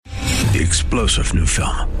The explosive new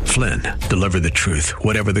film, Flynn, deliver the truth,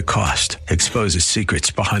 whatever the cost, exposes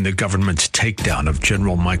secrets behind the government's takedown of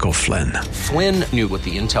General Michael Flynn. Flynn knew what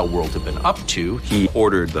the intel world had been up to. He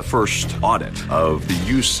ordered the first audit of the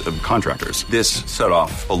use of contractors. This set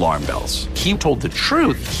off alarm bells. He told the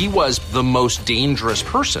truth. He was the most dangerous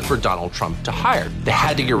person for Donald Trump to hire. They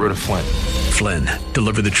had to get rid of Flynn. Flynn,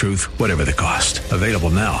 deliver the truth, whatever the cost. Available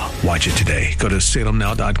now. Watch it today. Go to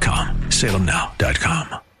salemnow.com.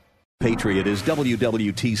 salemnow.com. Patriot is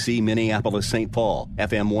WWTC Minneapolis St. Paul,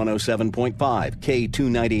 FM 107.5,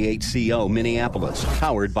 K298CO Minneapolis,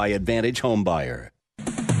 powered by Advantage Homebuyer.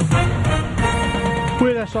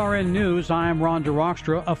 With SRN News, I'm Ron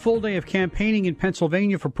DeRockstra. A full day of campaigning in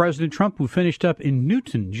Pennsylvania for President Trump, who finished up in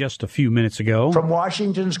Newton just a few minutes ago. From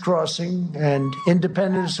Washington's Crossing and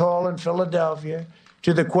Independence Hall in Philadelphia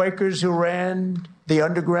to the Quakers who ran the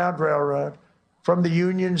Underground Railroad, from the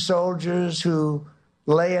Union soldiers who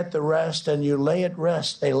lay at the rest, and you lay at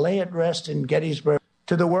rest. They lay at rest in Gettysburg.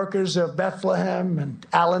 To the workers of Bethlehem and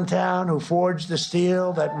Allentown who forged the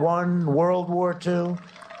steel that won World War II.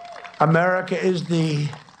 America is the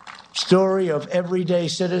story of everyday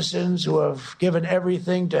citizens who have given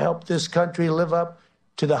everything to help this country live up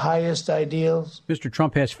to the highest ideals. Mr.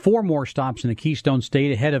 Trump has 4 more stops in the Keystone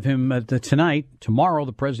State ahead of him tonight. Tomorrow,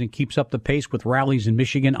 the president keeps up the pace with rallies in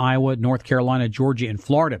Michigan, Iowa, North Carolina, Georgia, and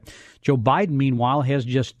Florida. Joe Biden, meanwhile, has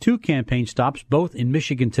just 2 campaign stops, both in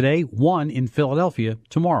Michigan today, 1 in Philadelphia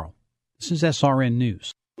tomorrow. This is SRN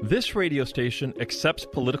News. This radio station accepts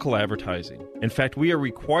political advertising. In fact, we are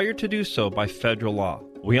required to do so by federal law.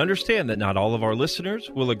 We understand that not all of our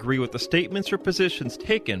listeners will agree with the statements or positions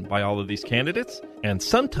taken by all of these candidates, and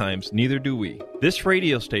sometimes neither do we. This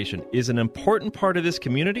radio station is an important part of this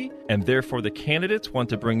community, and therefore the candidates want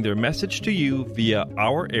to bring their message to you via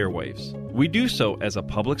our airwaves. We do so as a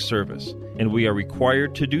public service, and we are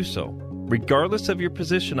required to do so. Regardless of your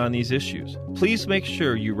position on these issues, please make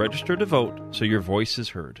sure you register to vote so your voice is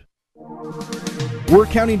heard. We're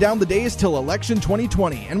counting down the days till election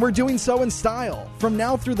 2020, and we're doing so in style. From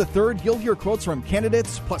now through the 3rd, you'll hear quotes from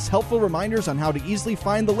candidates, plus helpful reminders on how to easily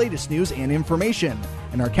find the latest news and information.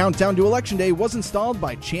 And our countdown to Election Day was installed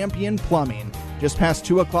by Champion Plumbing. Just past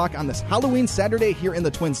 2 o'clock on this Halloween Saturday here in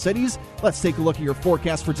the Twin Cities. Let's take a look at your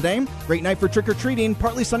forecast for today. Great night for trick-or-treating.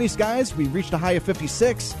 Partly sunny skies. We reached a high of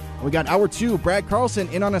 56. And we got Hour 2, Brad Carlson,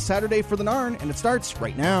 in on a Saturday for the Narn, and it starts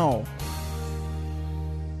right now.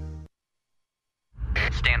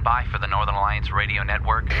 Stand by for the Northern Alliance Radio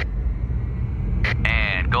Network.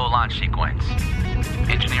 And go launch sequence.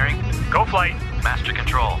 Engineering, go flight. Master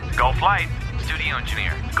control, go flight. Studio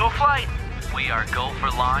engineer, go flight. We are go for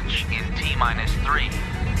launch in T-minus 3, 2,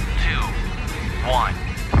 1.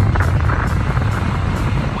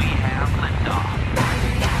 We have liftoff.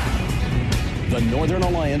 The Northern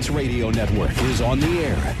Alliance Radio Network is on the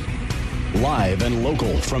air. Live and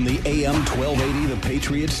local from the AM 1280 The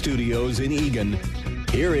Patriot Studios in Eagan.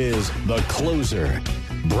 Here is the closer,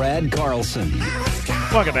 Brad Carlson.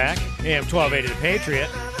 Welcome back. AM 1280 The Patriot.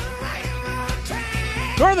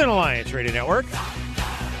 Northern Alliance Radio Network.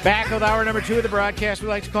 Back with hour number 2 of the broadcast we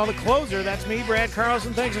like to call the closer. That's me, Brad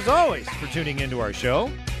Carlson. Thanks as always for tuning into our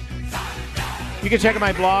show. You can check out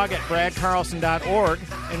my blog at bradcarlson.org.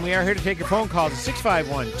 And we are here to take your phone calls at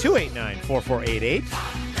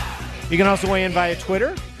 651-289-4488. You can also weigh in via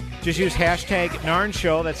Twitter. Just use hashtag NARN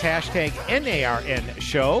Show. That's hashtag NARN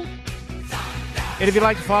Show. And if you'd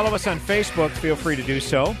like to follow us on Facebook, feel free to do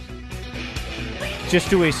so.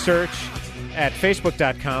 Just do a search at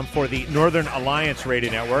facebook.com for the Northern Alliance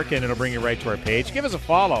Radio Network, and it'll bring you right to our page. Give us a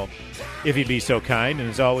follow if you'd be so kind. And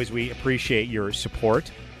as always, we appreciate your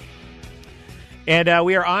support. And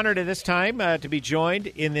we are honored at this time to be joined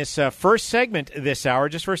in this first segment this hour,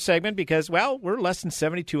 just first segment, because, well, we're less than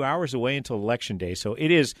 72 hours away until Election Day, so it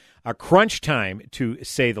is a crunch time, to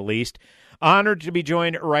say the least. Honored to be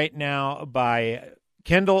joined right now by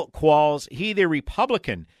Kendall Qualls. He, the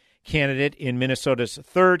Republican candidate in Minnesota's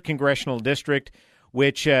 3rd Congressional District,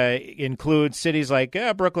 which includes cities like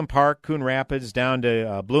Brooklyn Park, Coon Rapids, down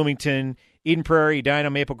to Bloomington, Eden Prairie, Edina,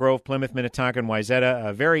 Maple Grove, Plymouth, Minnetonka, and Wayzata,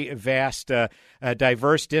 a very vast,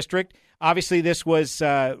 diverse district. Obviously, this was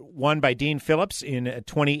won by Dean Phillips in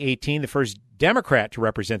 2018, the first Democrat to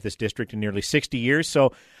represent this district in nearly 60 years.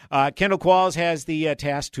 So Kendall Qualls has the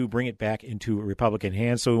task to bring it back into Republican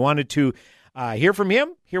hands. So we wanted to hear from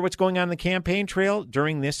him, hear what's going on in the campaign trail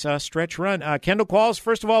during this stretch run. Kendall Qualls,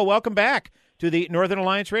 first of all, welcome back to the Northern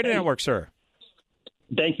Alliance Radio Network, sir.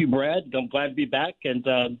 Thank you, Brad. I'm glad to be back, and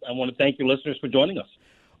I want to thank your listeners for joining us.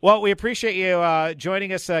 Well, we appreciate you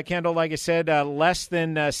joining us, Kendall. Like I said, less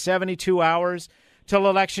than 72 hours till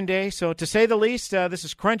Election Day. So to say the least, this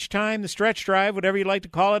is crunch time, the stretch drive, whatever you like to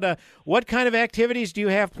call it. What kind of activities do you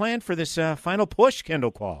have planned for this final push,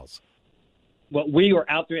 Kendall Qualls? Well, we are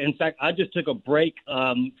out there. In fact, I just took a break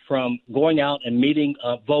from going out and meeting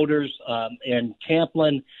voters in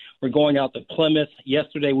Champlin. We're going out to Plymouth.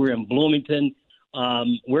 Yesterday, we were in Bloomington.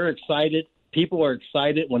 We're excited. People are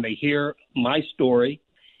excited when they hear my story.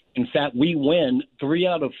 In fact, we win 3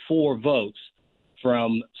 out of 4 votes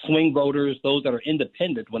from swing voters, those that are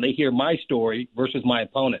independent, when they hear my story versus my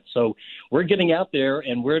opponent. So we're getting out there,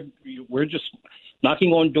 and we're just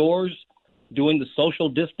knocking on doors, doing the social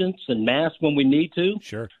distance and mask when we need to.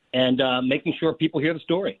 Sure. And making sure people hear the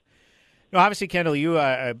story. Now, obviously, Kendall, you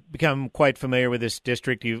become quite familiar with this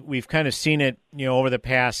district. We've kind of seen it, over the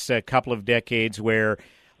past couple of decades where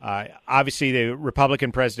obviously the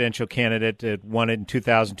Republican presidential candidate won it in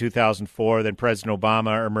 2000, 2004. Then President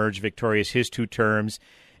Obama emerged victorious his 2 terms.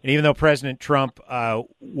 And even though President Trump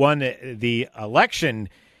won the election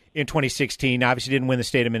in 2016, obviously didn't win the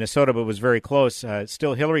state of Minnesota, but was very close.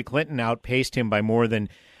 Still, Hillary Clinton outpaced him by more than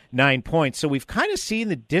 9 points. So we've kind of seen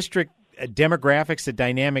the district demographics, the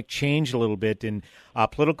dynamic change a little bit in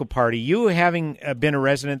political party. You having been a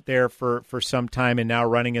resident there for some time and now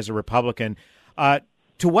running as a Republican,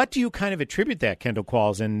 to what do you kind of attribute that, Kendall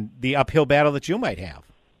Qualls, and the uphill battle that you might have?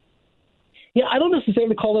 Yeah, I don't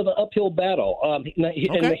necessarily call it an uphill battle. And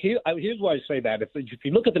here's why I say that. If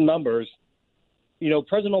you look at the numbers,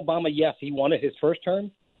 President Obama, yes, he won it his first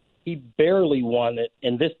term. He barely won it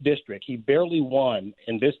in this district. He barely won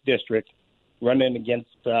in this district running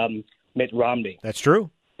against Mitt Romney. That's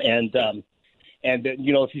true. And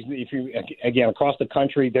if you again, across the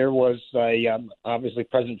country, there was obviously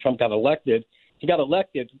President Trump got elected. He got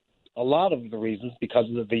elected a lot of the reasons because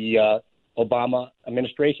of the Obama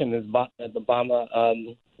administration and the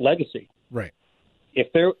Obama legacy. Right.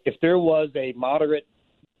 If there was a moderate,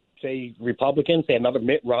 say, Republican, say another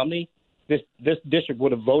Mitt Romney, this district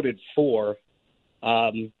would have voted for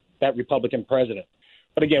that Republican president.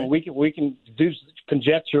 But again, we can do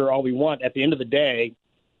conjecture all we want. At the end of the day,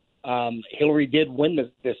 Hillary did win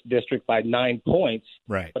this district by 9 points.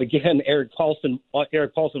 Right. But again, Eric Paulson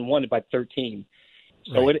won it by 13.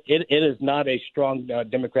 So right. it is not a strong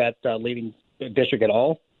Democrat leading district at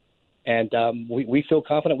all. And we feel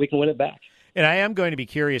confident we can win it back. And I am going to be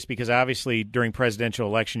curious because obviously during presidential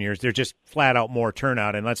election years, there's just flat out more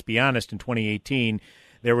turnout. And let's be honest, in 2018,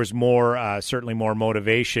 there was certainly more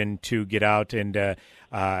motivation to get out and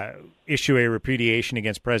issue a repudiation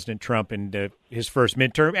against President Trump in his first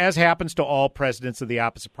midterm, as happens to all presidents of the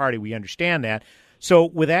opposite party. We understand that. So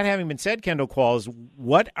with that having been said, Kendall Qualls,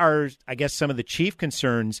 what are, I guess, some of the chief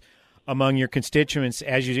concerns among your constituents?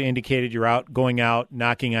 As you indicated, you're going out,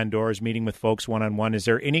 knocking on doors, meeting with folks one-on-one. Is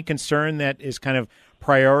there any concern that is kind of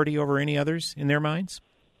priority over any others in their minds?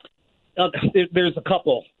 There's a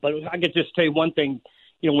couple, but I could just tell you one thing.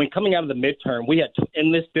 When coming out of the midterm,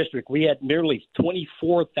 in this district, we had nearly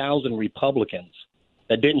 24,000 Republicans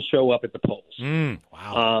that didn't show up at the polls.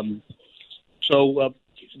 Wow. So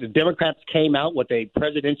the Democrats came out with a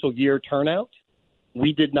presidential year turnout.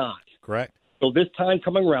 We did not. Correct. So this time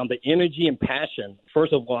coming around, the energy and passion,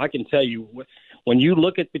 first of all, I can tell you, when you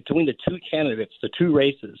look at between the 2 candidates, the 2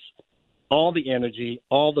 races, all the energy,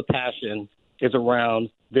 all the passion is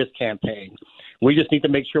around this campaign. We just need to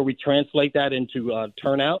make sure we translate that into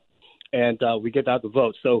turnout and we get out the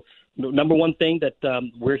vote. So number one thing that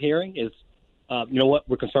we're hearing is,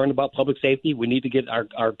 we're concerned about public safety. We need to get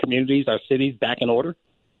our communities, our cities back in order.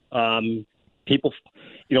 People,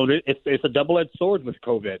 it's a double-edged sword with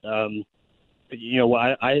COVID.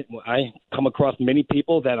 I come across many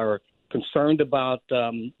people that are concerned about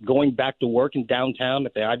going back to work in downtown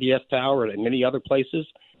at the IBS Tower and many other places.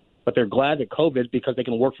 But they're glad that COVID because they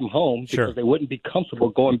can work from home because they wouldn't be comfortable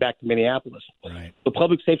going back to Minneapolis. Right. So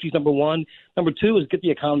public safety is number one. Number 2 is get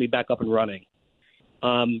the economy back up and running.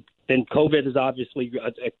 Then COVID is obviously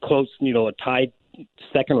a close, a tied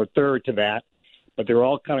second or third to that, but they're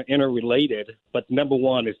all kind of interrelated. But number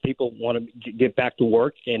 1 is people want to get back to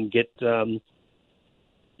work and get,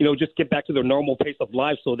 just get back to their normal pace of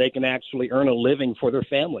life so they can actually earn a living for their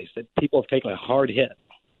families. That people have taken a hard hit.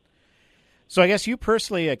 So I guess you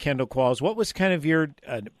personally, Kendall Qualls, what was kind of your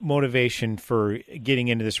motivation for getting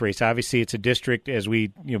into this race? Obviously, it's a district, as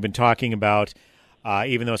we've been talking about,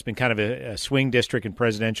 even though it's been kind of a swing district in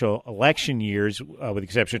presidential election years, with the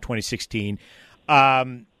exception of 2016.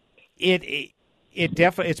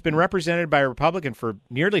 It's been represented by a Republican for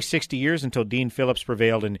nearly 60 years until Dean Phillips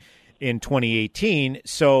prevailed in 2018.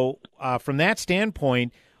 So from that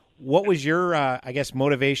standpoint, what was your,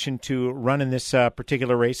 motivation to run in this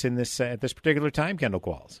particular race at this particular time, Kendall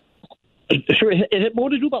Qualls? Sure, it had more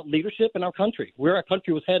to do about leadership in our country, where our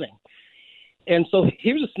country was heading. And so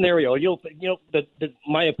here's a scenario.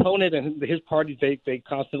 My opponent and his party, they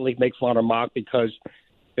constantly make fun or mock because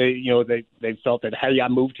they felt that, hey, I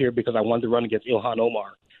moved here because I wanted to run against Ilhan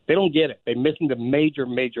Omar. They don't get it. They're missing the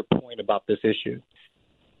major point about this issue.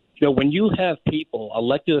 When you have people,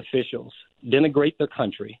 elected officials, denigrate their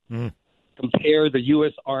country, compare the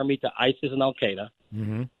U.S. Army to ISIS and Al-Qaeda,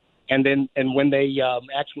 and when they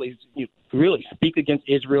actually really speak against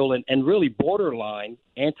Israel and really borderline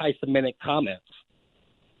anti-Semitic comments,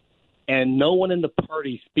 and no one in the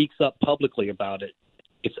party speaks up publicly about it,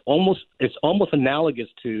 it's almost analogous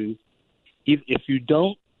to if you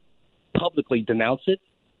don't publicly denounce it,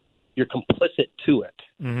 you're complicit to it.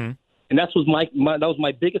 And that was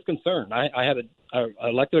my biggest concern. I had an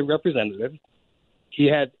elected representative. He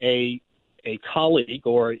had a colleague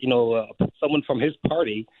or someone from his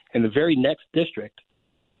party in the very next district.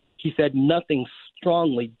 He said nothing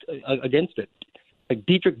strongly against it. Like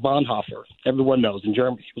Dietrich Bonhoeffer, everyone knows, in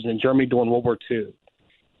Germany. He was in Germany during World War II.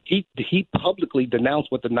 He publicly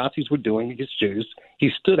denounced what the Nazis were doing against Jews. He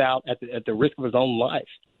stood out at the risk of his own life.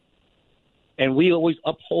 And we always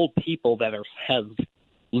uphold people that have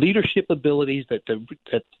leadership abilities that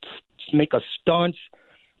make a staunch,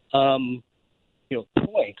 point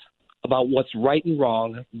about what's right and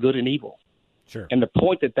wrong, good and evil. Sure. And the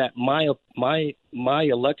point that my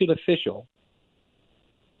elected official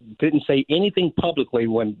didn't say anything publicly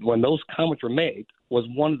when those comments were made was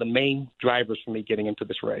one of the main drivers for me getting into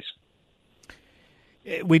this race.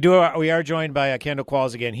 We are joined by Kendall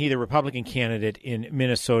Qualls again. He, the Republican candidate in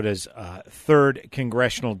Minnesota's 3rd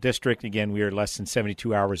congressional district. Again, we are less than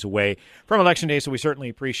 72 hours away from Election Day, so we certainly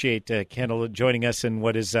appreciate Kendall joining us in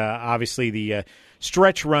what is obviously the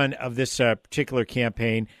stretch run of this particular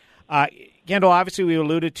campaign. Kendall, obviously we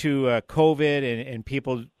alluded to COVID and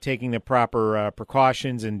people taking the proper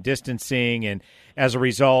precautions and distancing, and as a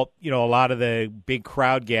result, a lot of the big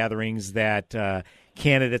crowd gatherings that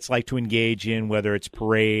candidates like to engage in, whether it's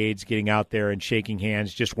parades, getting out there and shaking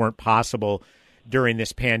hands, just weren't possible during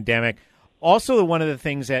this pandemic. Also, one of the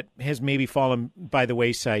things that has maybe fallen by the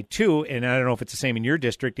wayside, too, and I don't know if it's the same in your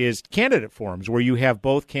district, is candidate forums, where you have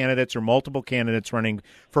both candidates or multiple candidates running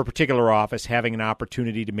for a particular office having an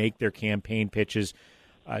opportunity to make their campaign pitches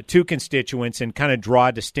to constituents and kind of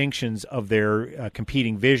draw distinctions of their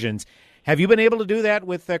competing visions. Have you been able to do that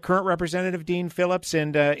with current Representative Dean Phillips?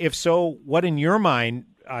 And if so, what in your mind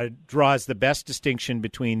draws the best distinction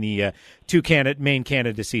between the two main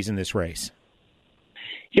candidacies in this race?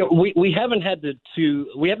 We haven't had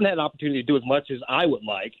an opportunity to do as much as I would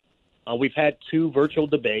like. We've had 2 virtual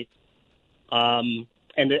debates, and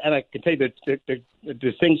I can tell you that the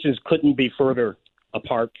distinctions couldn't be further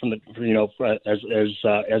apart from as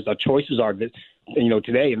the choices are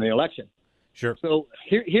today in the election. Sure. So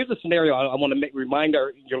here's a scenario I want to remind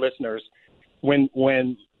your listeners.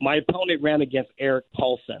 When my opponent ran against Eric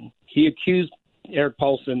Paulson, he accused Eric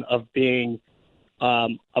Paulson of being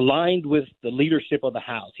aligned with the leadership of the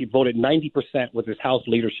House. He voted 90% with his House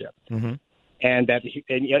leadership. And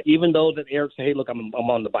even though that Eric said, hey, look, I'm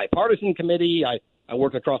on the bipartisan committee, I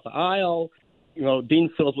work across the aisle, Dean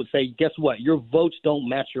Phillips would say, guess what? Your votes don't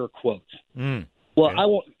match your quotes. Well, okay.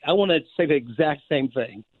 I want to say the exact same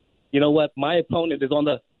thing. You know what? My opponent is on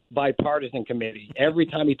the bipartisan committee. Every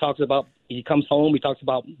time he comes home, he talks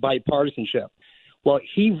about bipartisanship. Well,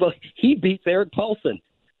 he beats Eric Paulson.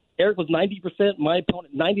 Eric was 90%. My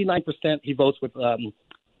opponent, 99%. He votes with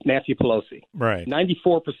Nancy Pelosi. Right.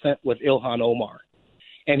 94% with Ilhan Omar.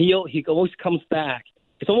 And he always comes back.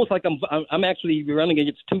 It's almost like I'm actually running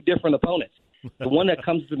against 2 different opponents. The one that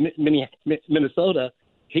comes to Minnesota,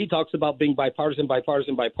 he talks about being bipartisan.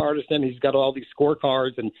 He's got all these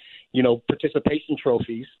scorecards and, participation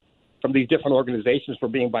trophies from these different organizations for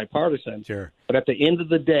being bipartisan. Sure. But at the end of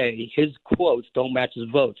the day, his quotes don't match his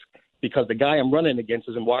votes because the guy I'm running against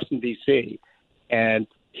is in Washington, D.C., and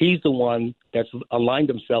he's the one that's aligned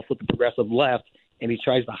himself with the progressive left, and he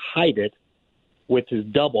tries to hide it with his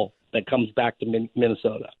double that comes back to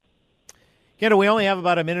Minnesota. Kendall, we only have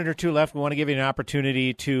about a minute or 2 left. We want to give you an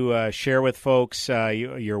opportunity to share with folks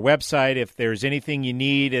your website. If there's anything you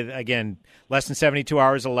need, again, less than 72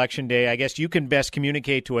 hours Election Day, I guess you can best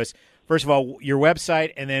communicate to us, first of all, your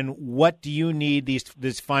website, and then what do you need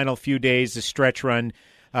these final few days, the stretch run,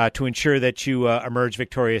 to ensure that you emerge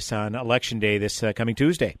victorious on Election Day this coming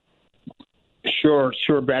Tuesday? Sure,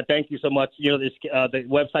 Brad. Thank you so much. The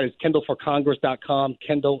website is kendallforcongress.com,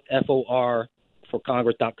 Kendall, F-O-R, for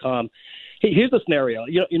Congress.com. Here's the scenario.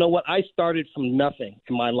 You know what? I started from nothing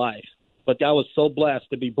in my life, but I was so blessed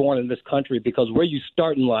to be born in this country because where you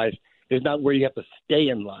start in life is not where you have to stay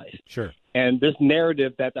in life. Sure. And this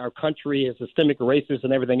narrative that our country is systemic racist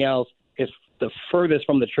and everything else is the furthest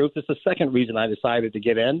from the truth. It's the second reason I decided to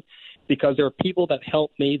get in, because there are people that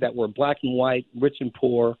helped me that were black and white, rich and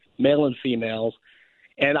poor, male and females,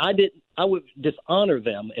 and I would dishonor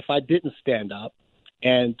them if I didn't stand up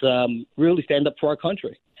and really stand up for our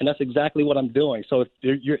country. And that's exactly what I'm doing. So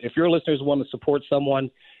if your listeners want to support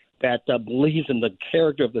someone that believes in the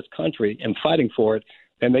character of this country and fighting for it,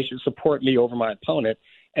 then they should support me over my opponent,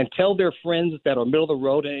 and tell their friends that are middle of the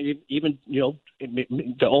road, and even,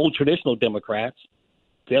 the old traditional Democrats,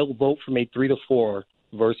 they'll vote for me 3-4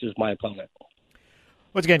 versus my opponent.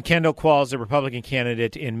 Once again, Kendall Qualls, the Republican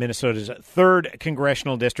candidate in Minnesota's 3rd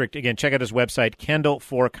Congressional District. Again, check out his website,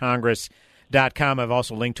 kendallforcongress.com. I've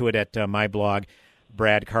also linked to it at my blog,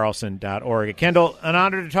 bradcarlson.org. Kendall, an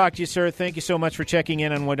honor to talk to you, sir. Thank you so much for checking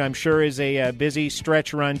in on what I'm sure is a busy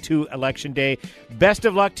stretch run to Election Day. Best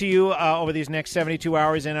of luck to you over these next 72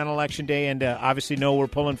 hours and on Election Day, and obviously know we're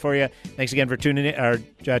pulling for you. Thanks again for tuning in or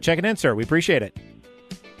checking in, sir. We appreciate it.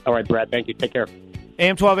 All right, Brad. Thank you. Take care.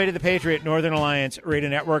 AM 1280, The Patriot, Northern Alliance Radio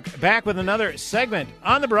Network. Back with another segment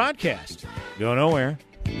on the broadcast. Go nowhere.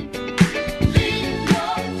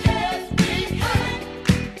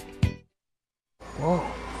 Whoa,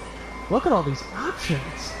 look at all these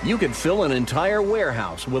options. You could fill an entire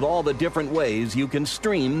warehouse with all the different ways you can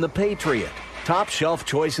stream The Patriot. Top shelf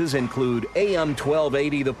choices include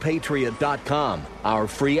AM1280thepatriot.com, our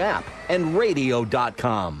free app, and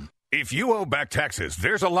radio.com. If you owe back taxes,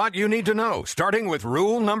 there's a lot you need to know, starting with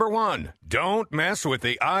rule number 1. Don't mess with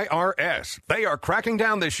the IRS. They are cracking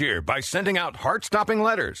down this year by sending out heart-stopping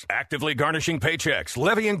letters, actively garnishing paychecks,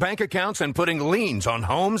 levying bank accounts, and putting liens on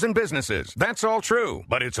homes and businesses. That's all true,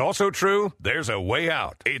 but it's also true there's a way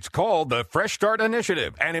out. It's called the Fresh Start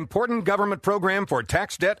Initiative, an important government program for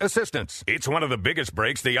tax debt assistance. It's one of the biggest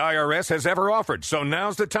breaks the IRS has ever offered, so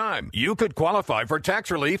now's the time. You could qualify for tax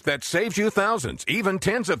relief that saves you thousands, even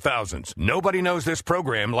tens of thousands. Nobody knows this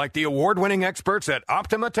program like the award-winning experts at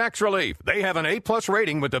Optima Tax Relief. They have an A+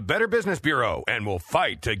 rating with the Better Business Bureau and will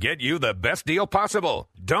fight to get you the best deal possible.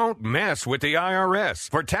 Don't mess with the IRS.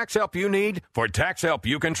 For tax help you need, for tax help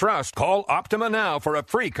you can trust, call Optima now for a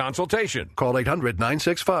free consultation. Call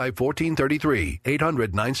 800-965-1433.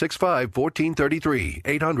 800-965-1433.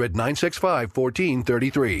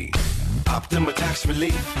 800-965-1433. Optima Tax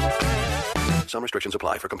Relief. Some restrictions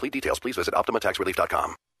apply. For complete details, please visit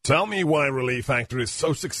OptimaTaxRelief.com. Tell me why Relief Factor is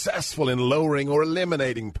so successful in lowering or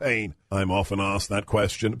eliminating pain. I'm often asked that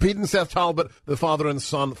question. Pete and Seth Talbot, the father and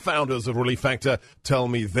son founders of Relief Factor, tell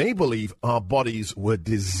me they believe our bodies were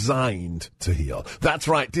designed to heal. That's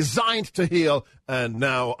right, designed to heal, and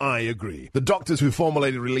now I agree. The doctors who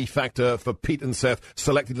formulated Relief Factor for Pete and Seth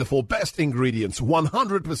selected the 4 best ingredients,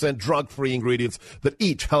 100% drug-free ingredients that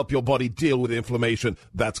each help your body deal with inflammation.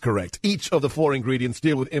 That's correct. Each of the 4 ingredients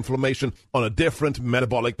deal with inflammation on a different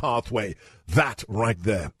metabolic pathway. That right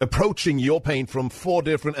there, approaching your pain from 4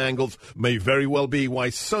 different angles, may very well be why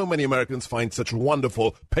so many Americans find such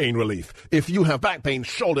wonderful pain relief. If you have back pain,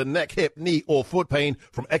 shoulder, neck, hip, knee, or foot pain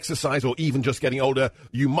from exercise or even just getting older,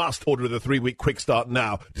 you must order the 3-week quick start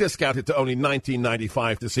now. Discounted to only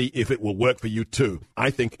 $19.95 to see if it will work for you too. I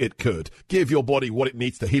think it could. Give your body what it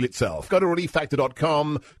needs to heal itself. Go to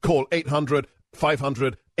ReliefFactor.com, call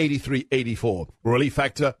 800-500-8384,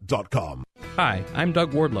 ReliefFactor.com. Hi, I'm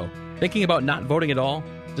Doug Wardlow. Thinking about not voting at all?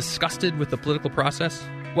 Disgusted with the political process?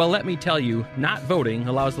 Well, let me tell you, not voting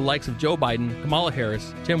allows the likes of Joe Biden, Kamala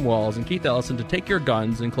Harris, Tim Walz, and Keith Ellison to take your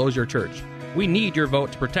guns and close your church. We need your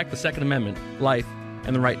vote to protect the Second Amendment, life,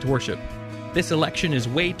 and the right to worship. This election is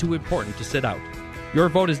way too important to sit out. Your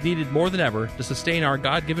vote is needed more than ever to sustain our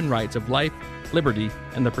God-given rights of life, liberty,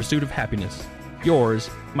 and the pursuit of happiness. Yours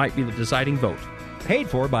might be the deciding vote. Paid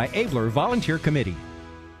for by Abler Volunteer Committee.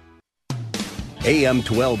 AM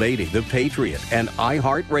 1280, The Patriot, and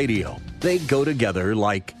iHeartRadio. They go together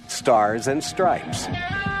like stars and stripes.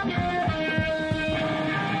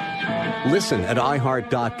 Listen at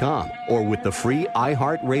iHeart.com or with the free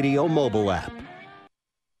iHeartRadio mobile app.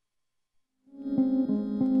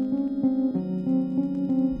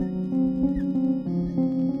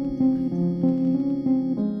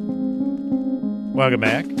 Welcome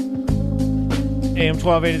back. AM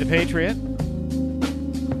 1280, The Patriot.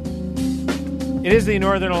 It is the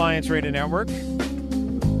Northern Alliance Radio Network.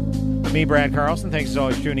 Me, Brad Carlson. Thanks as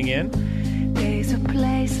always for tuning in.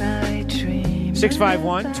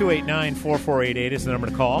 651-289-4488 is the number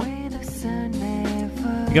to call.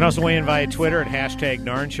 You can also weigh in via Twitter at hashtag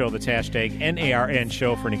NARN Show. That's hashtag NARN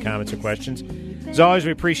Show for any comments or questions. As always,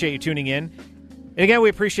 we appreciate you tuning in. And again, we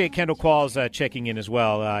appreciate Kendall Qualls checking in as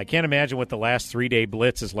well. I can't imagine what the last 3-day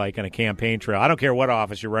blitz is like on a campaign trail. I don't care what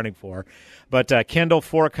office you're running for. But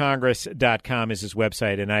KendallForCongress.com is his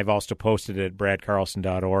website, and I've also posted it at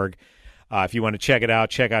bradcarlson.org. If you want to check it out,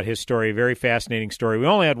 check out his story. Very fascinating story. We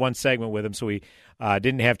only had one segment with him, so we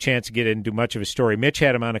didn't have a chance to get into much of his story. Mitch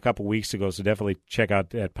had him on a couple weeks ago, so definitely check out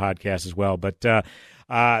that podcast as well. But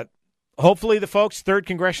hopefully the folks, 3rd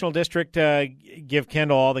Congressional District, give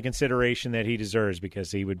Kendall all the consideration that he deserves,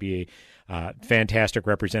 because he would be a fantastic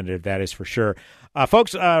representative, that is for sure.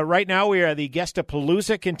 Folks, right now the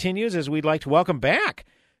Guestapalooza continues, as we'd like to welcome back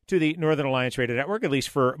to the Northern Alliance Radio Network, at least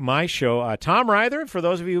for my show, Tom Ryther. For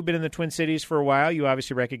those of you who've been in the Twin Cities for a while, you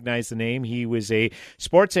obviously recognize the name. He was a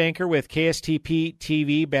sports anchor with KSTP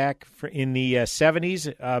TV back in the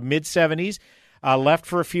 70s, mid-70s, left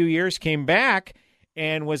for a few years, came back,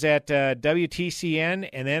 and was at WTCN,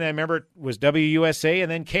 and then I remember it was WUSA, and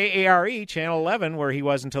then KARE, Channel 11, where he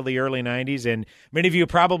was until the early 90s. And many of you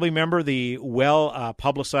probably remember the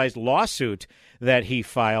well-publicized lawsuit that he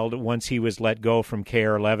filed once he was let go from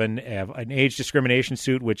KARE 11, an age discrimination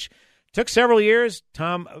suit, which took several years.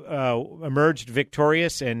 Tom emerged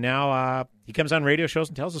victorious, and now he comes on radio shows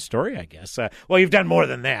and tells a story, I guess. Well, you've done more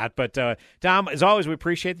than that, but Tom, as always, we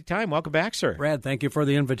appreciate the time. Welcome back, sir. Brad, thank you for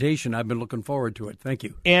the invitation. I've been looking forward to it. Thank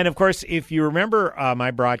you. And, of course, if you remember my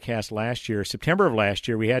broadcast last year, September of last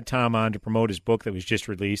year, we had Tom on to promote his book that was just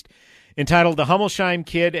released, entitled The Hummelsheim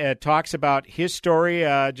Kid. It talks about his story,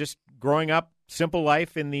 just growing up, simple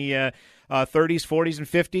life in the 30s, 40s, and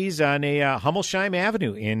 50s on a Hummelsheim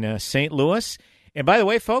Avenue in St. Louis. And by the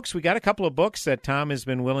way, folks, we got a couple of books that Tom has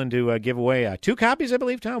been willing to give away. 2 copies, I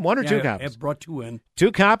believe, Tom? 1 or 2 copies? I've brought 2 in.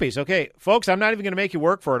 2 copies. Okay, folks, I'm not even going to make you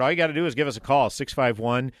work for it. All you got to do is give us a call,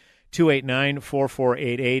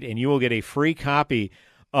 651-289-4488, and you will get a free copy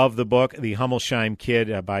of the book, The Hummelsheim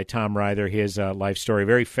Kid, by Tom Ryther, his life story.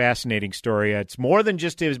 Very fascinating story. It's more than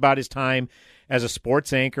just about his time as a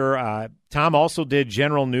sports anchor. Tom also did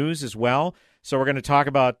general news as well. So we're going to talk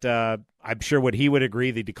about, I'm sure what he would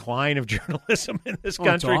agree, the decline of journalism in this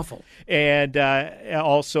country. It's awful. And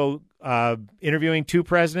also interviewing 2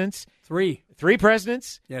 presidents. 3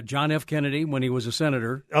 presidents. Yeah, John F. Kennedy when he was a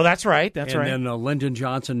senator. Oh, that's right. That's right. And then Lyndon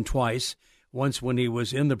Johnson twice, once when he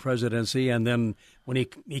was in the presidency, and then when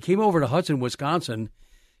he came over to Hudson, Wisconsin,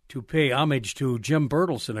 to pay homage to Jim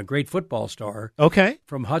Bertelsen, a great football star. Okay.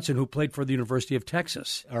 From Hudson, who played for the University of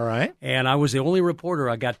Texas. All right. And I was the only reporter.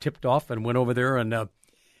 I got tipped off and went over there. And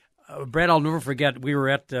Brad, I'll never forget, we were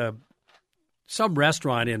at some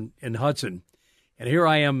restaurant in Hudson. And here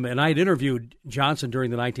I am, and I had interviewed Johnson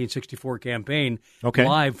during the 1964 campaign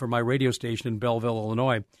live for my radio station in Belleville,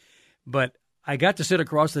 Illinois. But I got to sit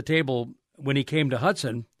across the table when he came to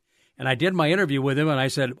Hudson, and I did my interview with him, and I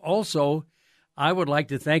said, also, I would like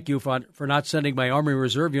to thank you for not sending my Army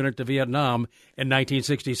Reserve unit to Vietnam in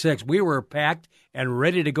 1966. We were packed and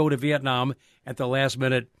ready to go to Vietnam. At the last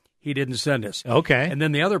minute, he didn't send us. Okay. And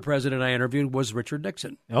then the other president I interviewed was Richard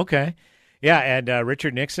Nixon. Okay. Yeah, and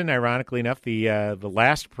Richard Nixon, ironically enough, the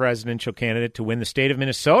last presidential candidate to win the state of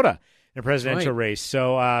Minnesota in a presidential race.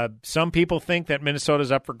 So some people think that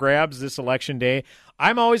Minnesota's up for grabs this election day.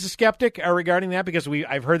 I'm always a skeptic regarding that because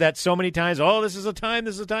I've heard that so many times. Oh, this is a time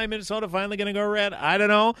Minnesota finally going to go red. I don't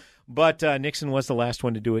know. But Nixon was the last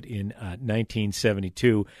one to do it in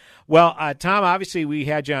 1972. Well, Tom, obviously we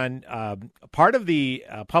had you on part of the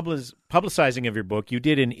publicizing of your book. You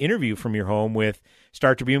did an interview from your home with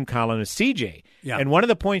Star Tribune columnist CJ. Yeah. And one of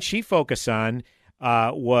the points she focused on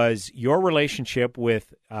was your relationship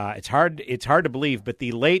with, it's hard to believe, but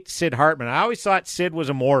the late Sid Hartman. I always thought Sid was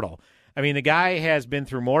immortal. I mean, the guy has been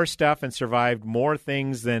through more stuff and survived more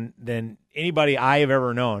things than anybody I have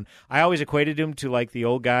ever known. I always equated him to like the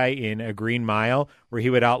old guy in A Green Mile, where he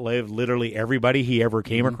would outlive literally everybody he ever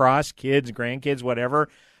came across, kids, grandkids, whatever.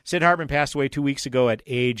 Sid Hartman passed away 2 weeks ago at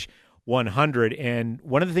age 100. And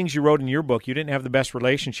one of the things you wrote in your book, you didn't have the best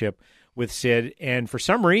relationship with Sid. And for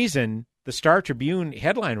some reason, the Star Tribune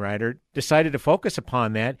headline writer decided to focus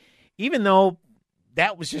upon that, even though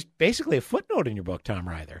that was just basically a footnote in your book, Tom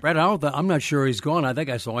Ryther. Brad, I'm not sure he's gone. I think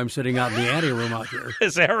I saw him sitting out in the ante room out here.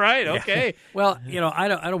 Is that right? Okay. Well, I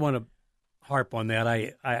don't want to harp on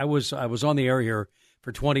that. I was on the air here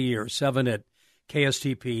for 20 years, 7 at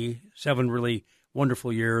KSTP, 7 really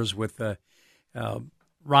wonderful years with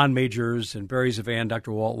Ron Majors and Barry Zavan,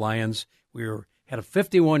 Dr. Walt Lyons. We had a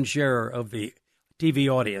 51 share of the TV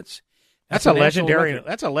audience. That's a legendary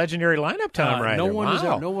lineup, Tom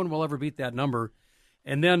Ryther. No one will ever beat that number.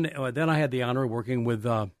 And then I had the honor of working with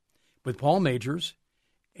Paul Majors,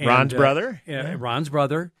 Ron's brother, Ron's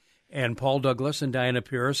brother, and Paul Douglas and Diana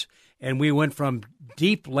Pierce, and we went from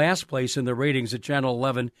deep last place in the ratings at Channel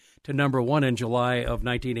 11 to number 1 in July of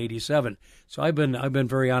 1987. So I've been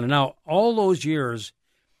very honored. Now, all those years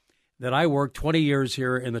that I worked, 20 years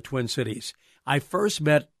here in the Twin Cities, I first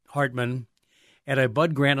met Hartman at a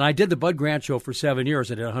Bud Grant, and I did the Bud Grant show for 7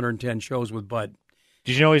 years. I did 110 shows with Bud.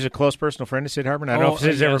 Did you know he's a close personal friend of Sid Hartman? I don't know if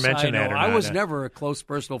Sid's ever mentioned that or not. I was never a close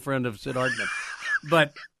personal friend of Sid Hartman.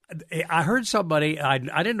 But I heard somebody, I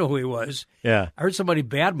didn't know who he was. Yeah. I heard somebody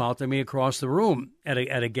badmouthing me across the room at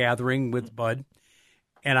a gathering with Bud.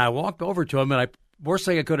 And I walked over to him, and worst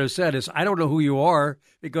thing I could have said is, I don't know who you are,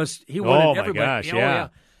 because he wanted everybody. Oh, my gosh, yeah.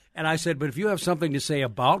 And I said, but if you have something to say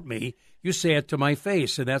about me, you say it to my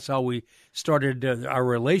face. And that's how we started our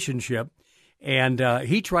relationship. And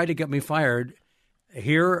he tried to get me fired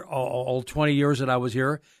here all 20 years that I was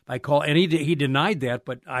here. And he denied that,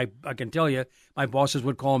 but I can tell you, my bosses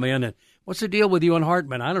would call me in and, what's the deal with you and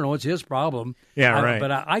Hartman? I don't know. It's his problem. Yeah, right.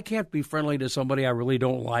 But I can't be friendly to somebody I really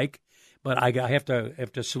don't like. But I have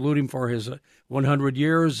to salute him for his 100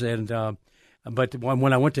 years. And but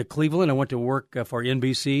when I went to Cleveland, I went to work for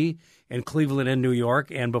NBC in Cleveland and New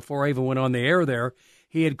York. And before I even went on the air there,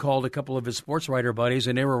 he had called a couple of his sports writer buddies,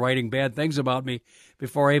 and they were writing bad things about me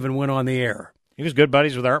before I even went on the air. He was good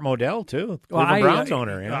buddies with Art Modell, too, Cleveland Browns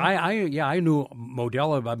owner. Yeah. I knew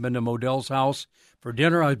Modell. I've been to Modell's house for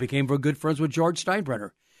dinner. I became very good friends with George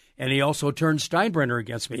Steinbrenner. And he also turned Steinbrenner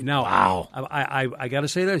against me. Now, wow. I got to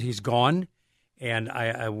say that he's gone, and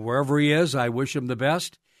I wherever he is, I wish him the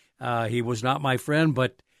best. He was not my friend,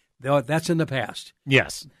 but that's in the past.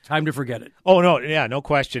 Yes, time to forget it. Oh no, yeah, no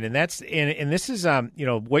question. And this is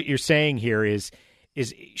what you're saying here is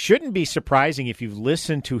shouldn't be surprising if you've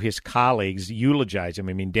listened to his colleagues eulogize him.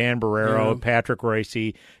 I mean, Dan Barrero, Patrick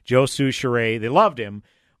Royce, Joe Souchere, they loved him,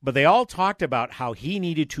 but they all talked about how he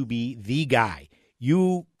needed to be the guy.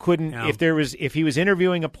 You couldn't if he was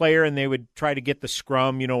interviewing a player and they would try to get the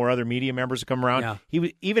scrum, where other media members would come around. Yeah. He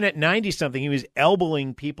was even at 90-something, he was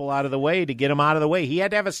elbowing people out of the way to get him out of the way. He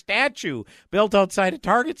had to have a statue built outside a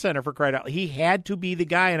Target Center for crying out. He had to be the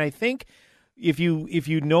guy. And I think if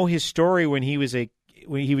you know his story when he was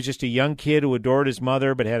just a young kid who adored his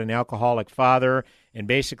mother but had an alcoholic father and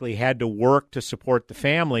basically had to work to support the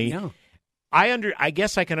family. Yeah. I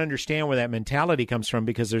guess I can understand where that mentality comes from,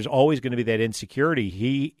 because there's always going to be that insecurity.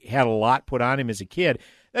 He had a lot put on him as a kid.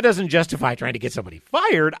 That doesn't justify trying to get somebody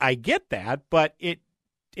fired. I get that, but it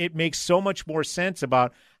makes so much more sense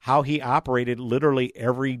about how he operated literally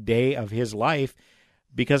every day of his life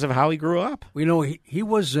because of how he grew up. He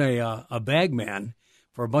was a bag man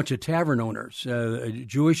for a bunch of tavern owners,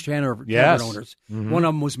 Jewish tavern owners. Mm-hmm. One of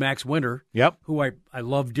them was Max Winter, yep, who I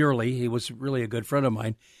love dearly. He was really a good friend of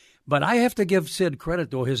mine. But I have to give Sid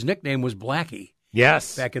credit, though. His nickname was Blackie.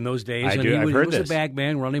 Yes. Back in those days. I've he heard was this. a bag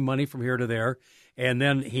man running money from here to there. And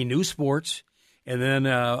then he knew sports. And then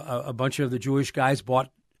a bunch of the Jewish guys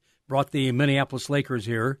brought the Minneapolis Lakers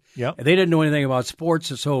here. Yep. And they didn't know anything about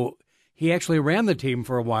sports, so he actually ran the team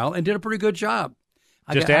for a while and did a pretty good job.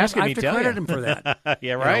 I have to credit him for that.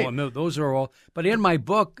 Yeah, right. Those are all. But in my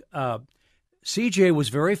book, CJ was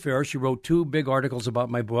very fair. She wrote 2 big articles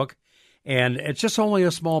about my book. And it's just only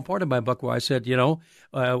a small part of my book where I said,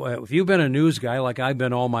 if you've been a news guy like I've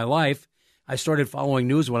been all my life, I started following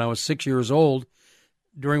news when I was 6 years old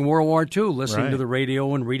during World War II, listening to the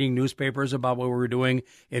radio and reading newspapers about what we were doing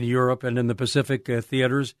in Europe and in the Pacific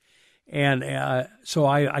theaters. And so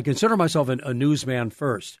I consider myself a newsman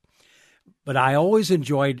first. But I always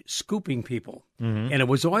enjoyed scooping people. Mm-hmm. And it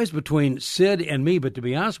was always between Sid and me. But to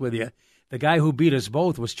be honest with you, the guy who beat us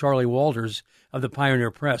both was Charlie Walters of the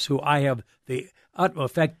Pioneer Press, who I have in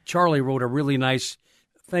fact, Charlie wrote a really nice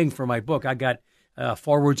thing for my book. I got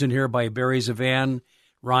forwards in here by Barry Zavan,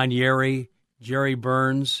 Ron Yeri, Jerry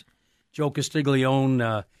Burns, Joe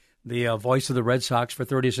Castiglione, the voice of the Red Sox for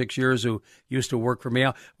 36 years, who used to work for me.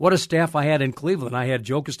 What a staff I had in Cleveland. I had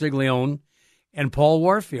Joe Castiglione and Paul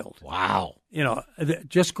Warfield. Wow.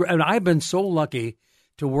 And I've been so lucky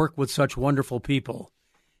to work with such wonderful people.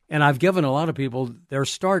 And I've given a lot of people their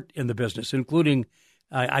start in the business, including,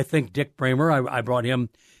 I think, Dick Bramer. I brought him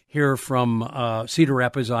here from Cedar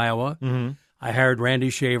Rapids, Iowa. Mm-hmm. I hired Randy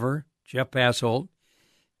Shaver, Jeff Passolt,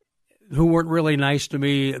 who weren't really nice to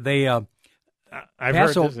me. I've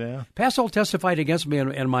heard this, yeah. Passolt testified against me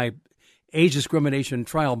in my age discrimination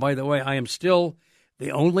trial. By the way, I am still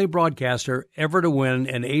the only broadcaster ever to win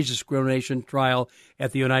an age discrimination trial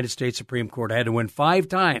at the United States Supreme Court. I had to win 5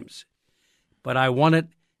 times, but I won it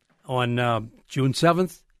on June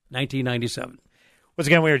 7th, 1997. Once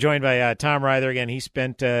again, we are joined by Tom Ryther. Again, he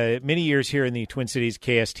spent many years here in the Twin Cities,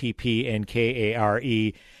 KSTP and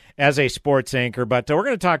KARE. as a sports anchor. But we're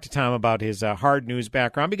going to talk to Tom about his hard news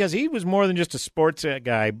background, because he was more than just a sports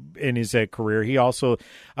guy in his career. He also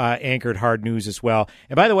anchored hard news as well.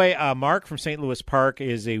 And by the way, Mark from St. Louis Park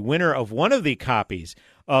is a winner of one of the copies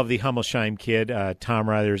of the Hummelsheim Kid, Tom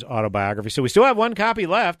Ryther's autobiography. So we still have one copy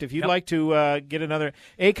left. If you'd like to get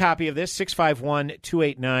a copy of this,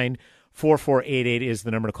 651-289-4488 is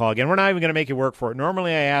the number to call. Again, we're not even going to make you work for it.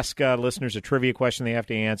 Normally I ask listeners a trivia question they have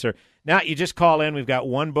to answer. Now you just call in. We've got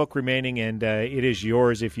one book remaining, and it is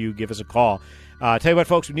yours if you give us a call. Tell you what,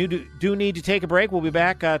 folks, we do need to take a break. We'll be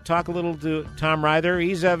back, talk a little to Tom Ryther.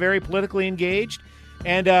 He's very politically engaged,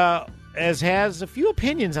 and has a few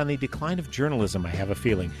opinions on the decline of journalism, I have a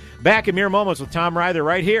feeling. Back in mere moments with Tom Ryther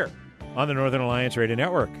right here on the Northern Alliance Radio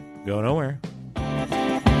Network. Go nowhere.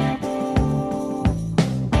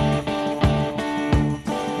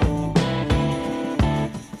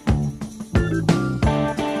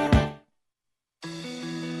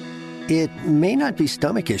 It may not be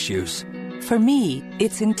stomach issues. For me,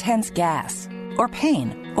 it's intense gas, or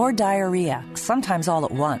pain, or diarrhea, sometimes all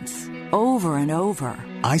at once, over and over.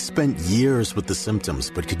 I spent years with the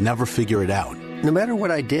symptoms, but could never figure it out. No matter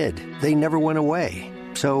what I did, they never went away.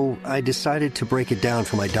 So I decided to break it down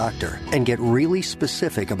for my doctor and get really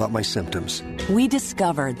specific about my symptoms. We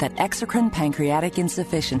discovered that exocrine pancreatic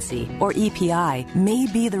insufficiency, or EPI, may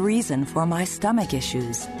be the reason for my stomach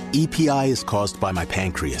issues. EPI is caused by my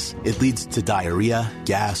pancreas. It leads to diarrhea,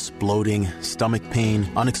 gas, bloating, stomach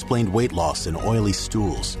pain, unexplained weight loss, and oily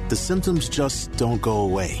stools. The symptoms just don't go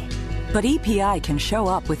away. But EPI can show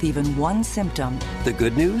up with even one symptom. The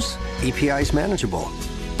good news? EPI is manageable.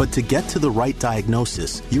 But to get to the right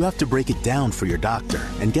diagnosis, you have to break it down for your doctor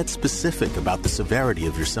and get specific about the severity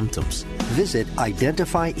of your symptoms. Visit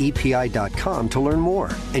identifyepi.com to learn more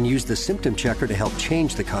and use the symptom checker to help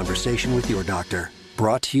change the conversation with your doctor.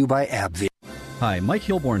 Brought to you by AbbVie. Hi, Mike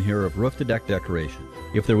Hilborn here of Roof to Deck Decoration.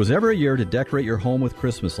 If there was ever a year to decorate your home with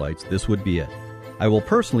Christmas lights, this would be it. I will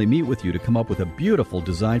personally meet with you to come up with a beautiful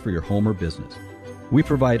design for your home or business. We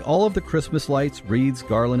provide all of the Christmas lights, wreaths,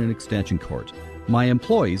 garland, and extension cords. My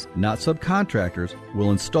employees, not subcontractors, will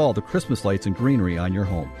install the Christmas lights and greenery on your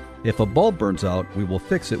home. If a bulb burns out, we will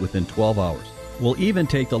fix it within 12 hours. We'll even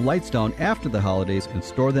take the lights down after the holidays and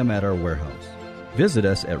store them at our warehouse. Visit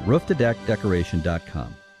us at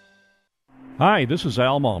rooftodeckdecoration.com. Hi, this is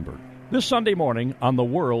Al Malmberg. This Sunday morning on The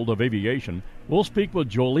World of Aviation, we'll speak with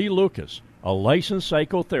Jolie Lucas, a licensed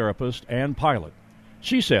psychotherapist and pilot.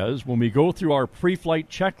 She says when we go through our pre-flight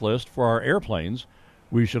checklist for our airplanes,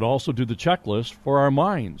 we should also do the checklist for our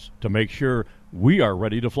minds to make sure we are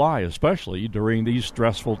ready to fly, especially during these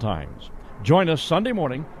stressful times. Join us Sunday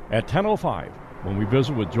morning at 10:05 when we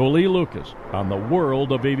visit with Jolie Lucas on The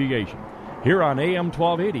World of Aviation, here on AM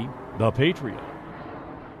 1280, The Patriot.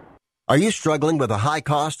 Are you struggling with a high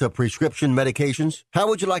cost of prescription medications? How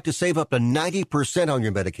would you like to save up to 90% on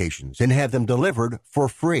your medications and have them delivered for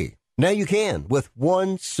free? Now you can with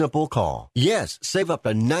one simple call. Yes, save up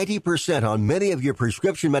to 90% on many of your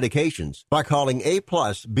prescription medications by calling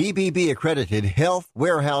A-plus BBB accredited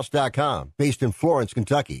healthwarehouse.com, based in Florence,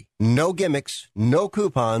 Kentucky. No gimmicks, no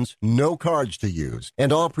coupons, no cards to use.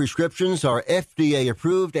 And all prescriptions are FDA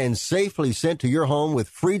approved and safely sent to your home with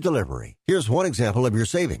free delivery. Here's one example of your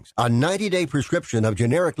savings. A 90-day prescription of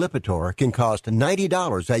generic Lipitor can cost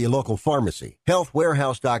 $90 at your local pharmacy.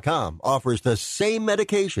 Healthwarehouse.com offers the same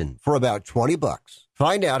medication for about $20.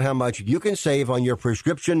 Find out how much you can save on your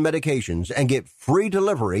prescription medications and get free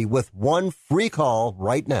delivery with one free call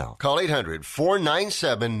right now. Call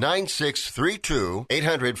 800-497-9632.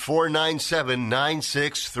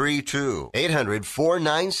 800-497-9632.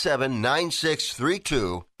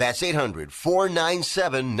 800-497-9632. That's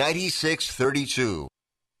 800-497-9632.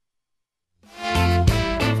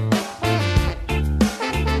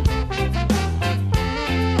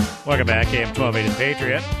 Welcome back, AM 1280 The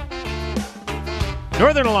Patriot.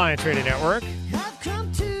 Northern Alliance Radio Network.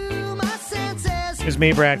 It's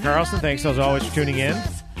me, Brad Carlson. Thanks, as always, for tuning in.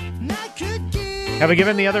 Have we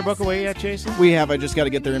given the other book away yet, Jason? We have. I just got to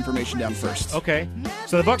get their information down first. Okay.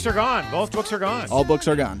 So the books are gone. Both books are gone. All books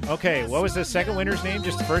are gone. Okay. What was the second winner's name?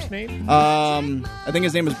 Just the first name? I think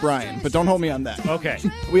his name is Brian, but don't hold me on that. Okay.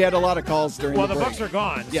 We had a lot of calls during the break. Well, the books are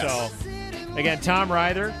gone. Yes. So, again, Tom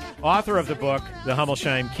Ryther, author of the book, The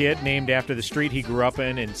Hummelsheim Kid, named after the street he grew up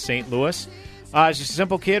in St. Louis. He's just a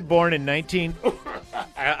simple kid born in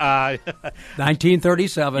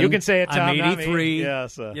 1937. You can say it, Tom. I'm 83.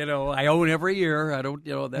 Yes. I own every year. I don't,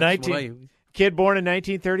 that's Kid born in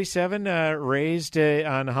 1937, raised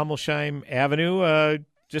on Hummelsheim Avenue,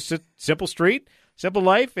 just a simple street. simple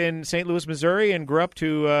life in St. Louis, Missouri, and grew up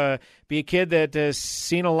to be a kid that has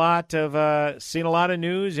seen a lot of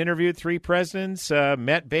news, interviewed 3 presidents,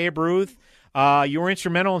 met Babe Ruth. You were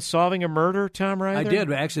instrumental in solving a murder, Tom Ryther? I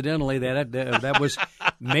did, accidentally. That was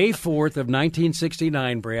May 4th of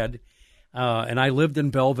 1969, Brad. And I lived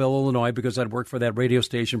in Belleville, Illinois, because I'd worked for that radio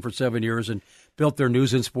station for 7 years and built their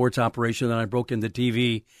news and sports operation. Then I broke into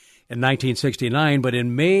TV in 1969. But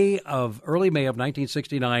in early May of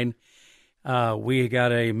 1969, we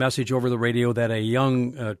got a message over the radio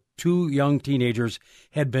that 2 young teenagers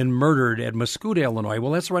had been murdered at Mascoutah, Illinois.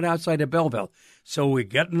 Well, that's right outside of Belleville. So we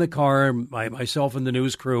get in the car, myself and the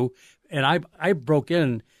news crew, and I broke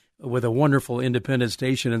in with a wonderful independent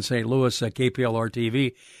station in St. Louis,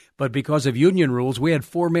 KPLR-TV. But because of union rules, we had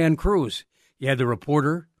 4-man crews. You had the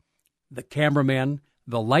reporter, the cameraman,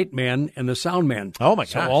 the light man, and the sound man. Oh, my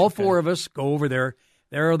gosh. So all 4 of us go over there.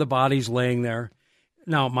 There are the bodies laying there.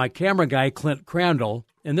 Now, my camera guy, Clint Crandall,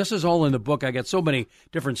 and this is all in the book. I got so many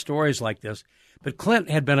different stories like this. But Clint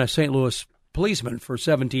had been a St. Louis policeman for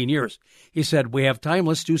 17 years. He said, we have time,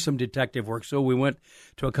 let's do some detective work. So we went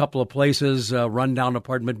to a couple of places, run-down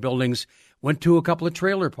apartment buildings, went to a couple of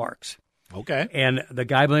trailer parks. Okay. And the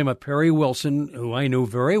guy by the name of Perry Wilson, who I knew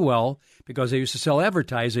very well because I used to sell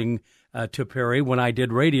advertising to Perry when I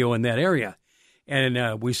did radio in that area.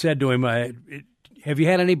 And we said to him, have you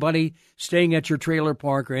had anybody staying at your trailer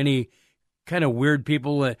park or any kind of weird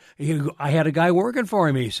people? I had a guy working for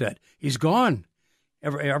him, he said. He's gone.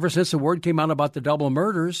 Ever since the word came out about the double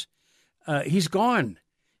murders, he's gone.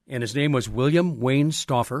 And his name was William Wayne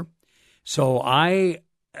Stauffer. So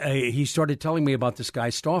he started telling me about this guy,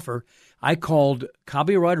 Stauffer. I called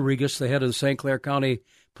Cobby Rodriguez, the head of the St. Clair County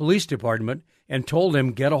Police Department, and told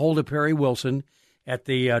him, get a hold of Perry Wilson at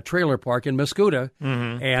the trailer park in Mascoutah.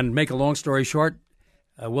 Mm-hmm. And make a long story short,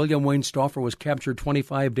 William Wayne Stauffer was captured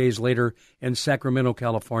 25 days later in Sacramento,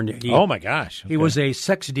 California. Oh, my gosh. Okay. He was a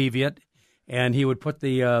sex deviant, and he would put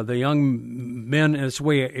the young men, and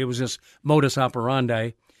it was his modus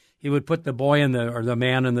operandi. He would put the boy or the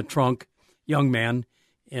man in the trunk, young man,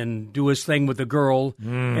 and do his thing with the girl.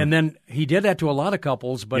 And then he did that to a lot of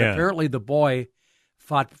couples, but apparently the boy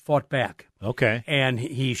fought back. Okay. And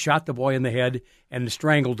he shot the boy in the head and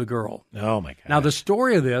strangled the girl. Oh, my God. Now, the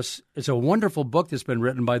story of this is a wonderful book that's been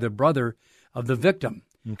written by the brother of the victim.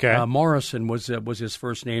 Okay. Morrison was his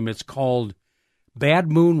first name. It's called Bad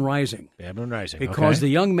Moon Rising. Bad Moon Rising, because the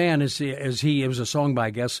young man, it was a song by,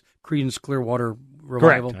 I guess, Creedence Clearwater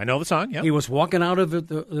Revival. Correct. I know the song, yeah. He was walking out of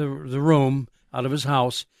the room, out of his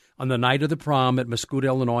house, on the night of the prom at Mascoutah,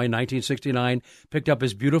 Illinois, 1969, picked up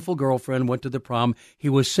his beautiful girlfriend, went to the prom. He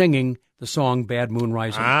was singing the song Bad Moon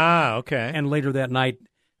Rising. Ah, okay. And later that night,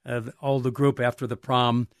 all the group after the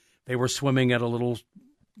prom, they were swimming at a little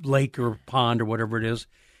lake or pond or whatever it is,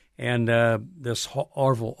 and this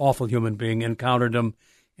awful human being encountered him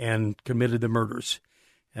and committed the murders.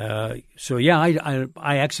 I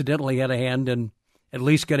accidentally had a hand in at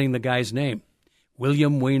least getting the guy's name.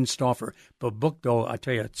 William Wayne Stauffer. The book, though, I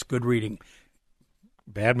tell you, it's good reading.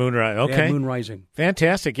 Bad Moon Rising. Okay. Bad Moon Rising.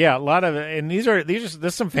 Fantastic. Yeah, a lot of, and this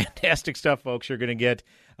is some fantastic stuff, folks. You're going to get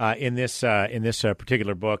in this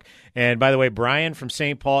particular book. And by the way, Brian from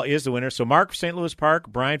St. Paul is the winner. So Mark from St. Louis Park,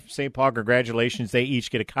 Brian from St. Paul, congratulations. They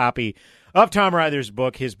each get a copy of Tom Ryther's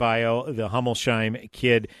book, his bio, The Hummelsheim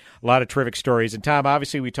Kid. A lot of terrific stories. And Tom,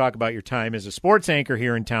 obviously, we talk about your time as a sports anchor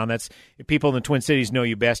here in town. That's people in the Twin Cities know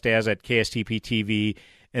you best as at KSTP TV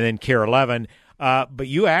and then KARE 11. But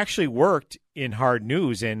you actually worked in hard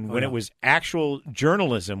news, and when it was actual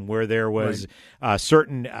journalism, where there was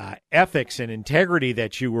certain ethics and integrity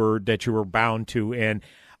that you were bound to. And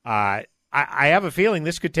I have a feeling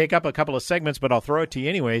this could take up a couple of segments, but I'll throw it to you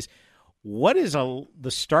anyways. What is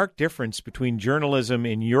the stark difference between journalism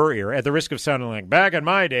in your era, at the risk of sounding like back in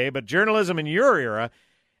my day, but journalism in your era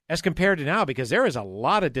as compared to now? Because there is a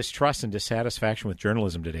lot of distrust and dissatisfaction with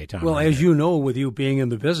journalism today, Tom. Well, as you know, with you being in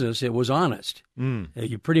the business, it was honest.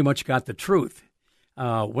 You pretty much got the truth.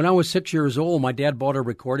 When I was 6 years old, my dad bought a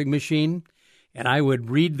recording machine, and I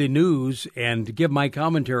would read the news and give my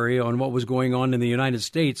commentary on what was going on in the United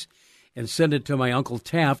States and send it to my Uncle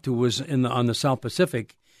Taft, who was on the South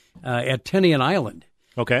Pacific, at Tinian Island.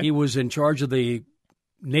 Okay. He was in charge of the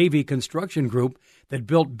Navy construction group that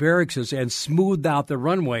built barracks and smoothed out the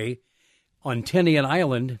runway on Tinian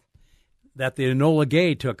Island that the Enola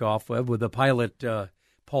Gay took off with the pilot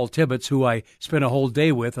Paul Tibbets, who I spent a whole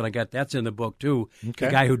day with, and that's in the book too. Okay.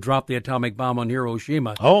 The guy who dropped the atomic bomb on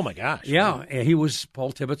Hiroshima. Oh my gosh! Yeah, and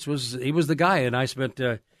Paul Tibbets was the guy, and I spent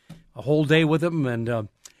a whole day with him. And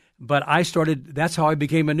but I started. That's how I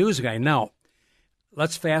became a news guy. Now,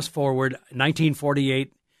 let's fast forward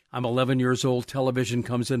 1948. I'm 11 years old. Television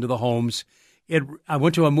comes into the homes. I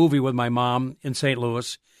went to a movie with my mom in St.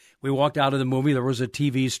 Louis. We walked out of the movie. There was a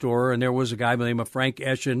TV store, and there was a guy by the name of Frank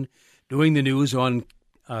Eschen doing the news on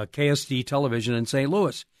KST television in St.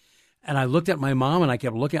 Louis. And I looked at my mom, and I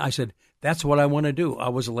kept looking. I said, that's what I want to do. I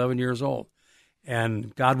was 11 years old.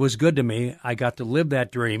 And God was good to me. I got to live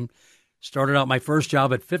that dream. Started out my first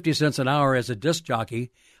job at 50 cents an hour as a disc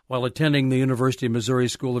jockey while attending the University of Missouri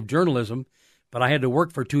School of Journalism. But I had to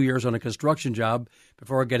work for 2 years on a construction job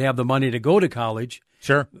before I could have the money to go to college.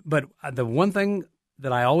 Sure. But the one thing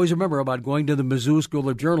that I always remember about going to the Mizzou School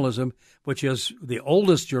of Journalism, which is the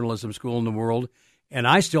oldest journalism school in the world, and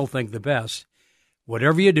I still think the best,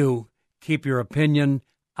 whatever you do, keep your opinion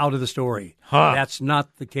out of the story. That's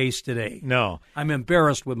not the case today. No. I'm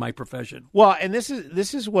embarrassed with my profession. Well, and this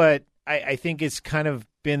is what I think it's kind of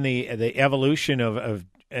been the evolution of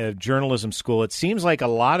journalism school. It seems like a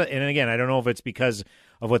lot of, and again, I don't know if it's because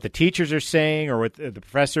of what the teachers are saying or what the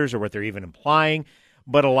professors or what they're even implying,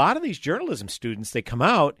 but a lot of these journalism students, they come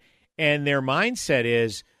out and their mindset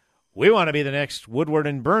is, we want to be the next Woodward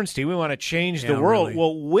and Bernstein. We want to change the world. Really.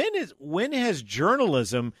 Well, when has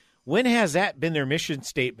journalism, when has that been their mission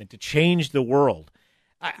statement, to change the world?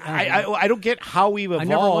 I don't get how we've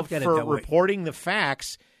evolved for reporting the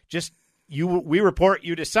facts. Just we report,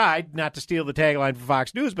 you decide, not to steal the tagline from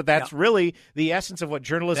Fox News, but that's really the essence of what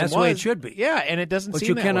journalism was. That's the way it should be. Yeah, and it doesn't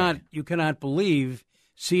seem that way. You cannot believe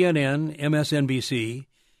CNN, MSNBC,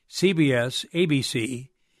 CBS, ABC,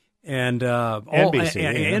 and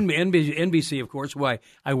NBC, of course, who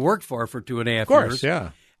I worked for 2.5 years. Of course,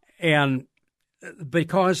 yeah. And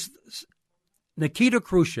because Nikita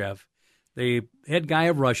Khrushchev, the head guy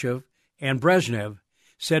of Russia, and Brezhnev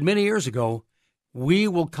said many years ago, we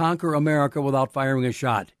will conquer America without firing a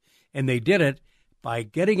shot. And they did it by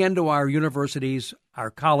getting into our universities,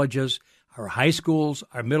 our colleges, our high schools,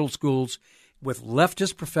 our middle schools, with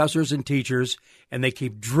leftist professors and teachers, and they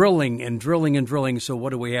keep drilling and drilling and drilling. So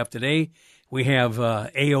what do we have today? We have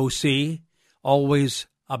AOC, always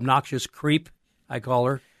obnoxious creep, I call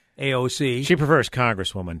her, AOC. She prefers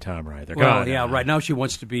Congresswoman Tom Ryther. Well, yeah, right now she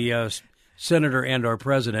wants to be a senator and our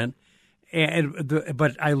president.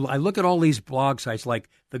 But I look at all these blog sites like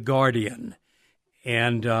The Guardian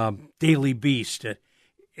and Daily Beast,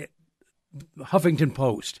 Huffington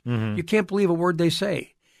Post. Mm-hmm. You can't believe a word they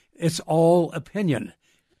say. It's all opinion.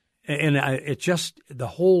 And it's just the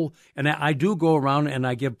whole – and I do go around and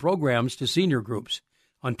I give programs to senior groups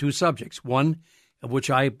on 2 subjects. One, of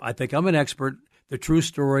which I think I'm an expert, the true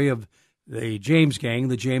story of the James gang,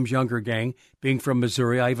 the James Younger gang, being from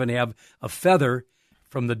Missouri. I even have a feather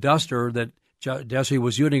from the duster that Jesse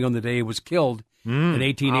was using on the day he was killed in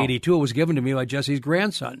 1882. Wow. It was given to me by Jesse's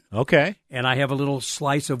grandson. Okay. And I have a little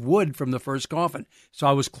slice of wood from the first coffin. So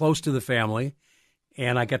I was close to the family.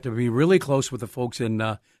 And I got to be really close with the folks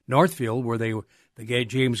in Northfield, where the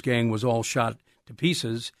James gang was all shot to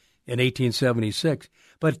pieces in 1876.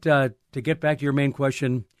 But to get back to your main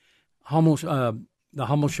question, the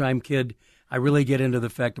Hummelsheim kid, I really get into the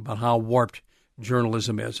fact about how warped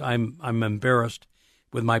journalism is. I'm embarrassed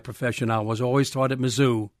with my profession. I was always taught at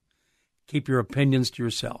Mizzou, keep your opinions to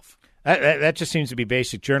yourself. That just seems to be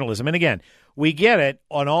basic journalism. And again, we get it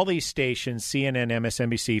on all these stations, CNN,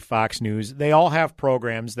 MSNBC, Fox News. They all have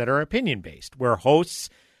programs that are opinion-based, where hosts,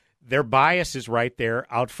 their bias is right there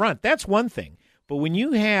out front. That's one thing. But when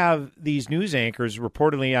you have these news anchors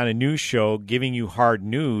reportedly on a news show giving you hard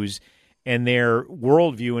news and their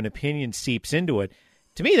worldview and opinion seeps into it,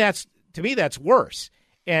 to me that's worse.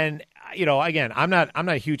 And again, I'm not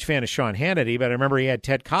a huge fan of Sean Hannity, but I remember he had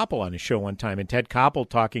Ted Koppel on his show one time, and Ted Koppel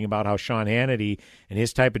talking about how Sean Hannity and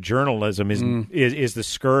his type of journalism is the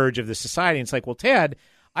scourge of the society. And it's like, well, Ted,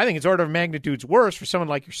 I think it's order of magnitudes worse for someone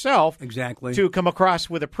like yourself to come across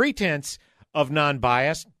with a pretense of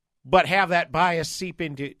non-bias, but have that bias seep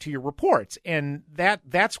into your reports. And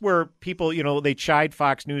that's where people, they chide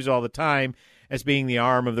Fox News all the time as being the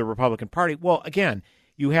arm of the Republican Party. Well, again,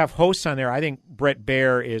 you have hosts on there. I think Brett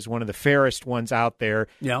Baer is one of the fairest ones out there.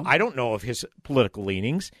 Yeah. I don't know of his political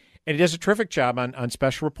leanings, and he does a terrific job on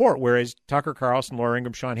Special Report, whereas Tucker Carlson, Laura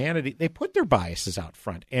Ingraham, Sean Hannity, they put their biases out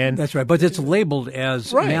front. And that's right, but it's labeled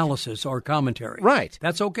as analysis or commentary. Right.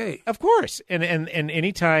 That's okay. Of course. And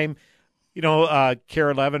anytime,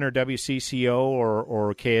 KARE 11 or WCCO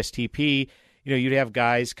or KSTP, you'd have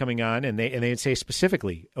guys coming on and they'd say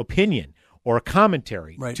specifically opinion or a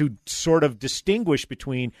commentary to sort of distinguish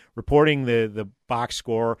between reporting the box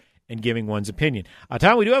score and giving one's opinion.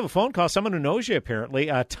 Tom, we do have a phone call. Someone who knows you, apparently.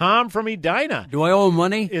 Tom from Edina. Do I owe him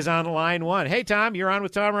money? Is on line 1. Hey, Tom, you're on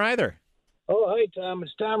with Tom Ryther. Oh, hi, Tom.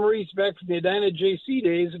 It's Tom Reese back from the Edina JC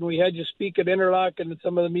days, and we had you speak at Interlock and at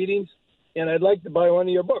some of the meetings, and I'd like to buy one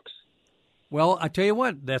of your books. Well, I tell you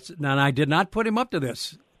what, now I did not put him up to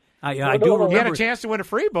this. I do remember. You had a chance to win a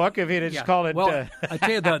free book if he'd just called it. Well, I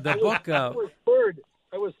tell you, the book. I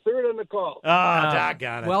was third on the call. Oh,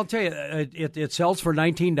 doggone it. Well, I'll tell you, it sells for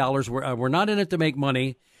 $19. We're not in it to make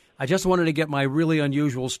money. I just wanted to get my really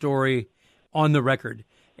unusual story on the record.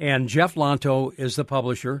 And Jeff Lanto is the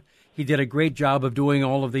publisher. He did a great job of doing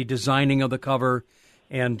all of the designing of the cover.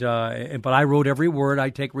 But I wrote every word.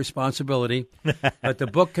 I take responsibility. But the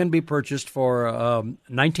book can be purchased for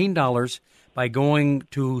 $19 by going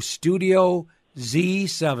to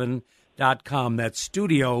StudioZ7.com. That's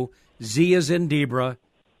Studio, Z as in Debra,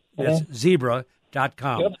 that's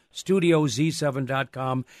zebra.com. Yep.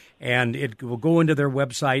 StudioZ7.com. And it will go into their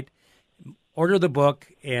website, order the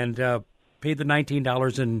book, and pay the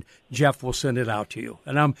 $19, and Jeff will send it out to you.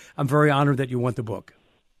 And I'm very honored that you want the book.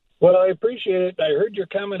 Well, I appreciate it. I heard your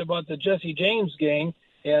comment about the Jesse James gang,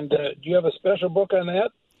 and do you have a special book on that?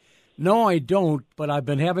 No, I don't, but I've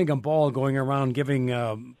been having a ball going around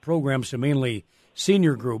giving programs to mainly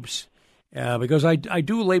senior groups because I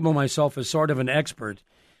do label myself as sort of an expert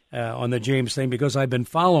on the James thing because I've been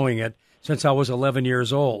following it since I was 11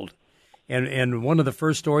 years old. And one of the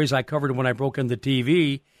first stories I covered when I broke into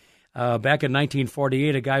TV back in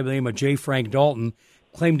 1948, a guy by the name of J. Frank Dalton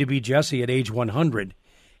claimed to be Jesse at age 100.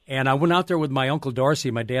 And I went out there with my Uncle Darcy,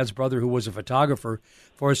 my dad's brother, who was a photographer,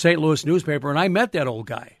 for a St. Louis newspaper, and I met that old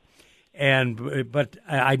guy. But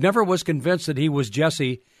I never was convinced that he was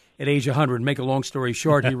Jesse at age 100. Make a long story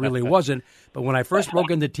short, he really wasn't. But when I first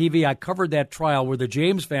broke into TV, I covered that trial where the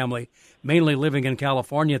James family, mainly living in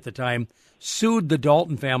California at the time, sued the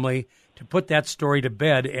Dalton family to put that story to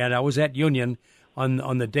bed. And I was at Union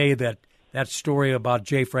on the day that story about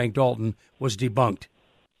J. Frank Dalton was debunked.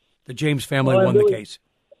 The James family won the case.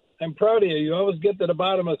 I'm proud of you. You always get to the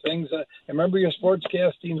bottom of things. I remember your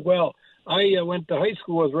sportscasting well. I went to high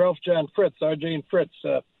school with Ralph John Fritz, R.J. and Fritz,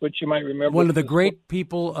 which you might remember. One of the great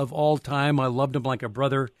people of all time. I loved him like a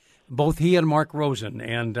brother, both he and Mark Rosen.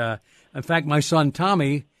 And, in fact, my son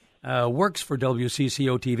Tommy works for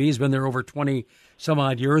WCCO-TV. He's been there over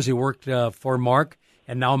 20-some-odd years. He worked for Mark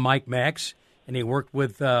and now Mike Max, and he worked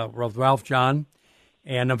with Ralph John.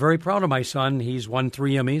 And I'm very proud of my son. He's won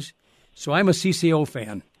 3 Emmys. So I'm a CCO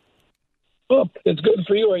fan. Well, it's good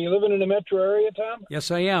for you. Are you living in the metro area, Tom?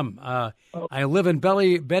 Yes, I am. I live in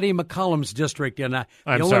Betty McCollum's district, and the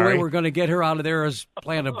only way we're going to get her out of there is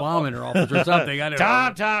plant a bomb in her office or something. I don't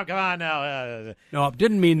know. Tom, come on now. No,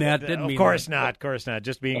 didn't mean that. Of course not.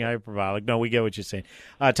 Just being hyperbolic. No, we get what you're saying.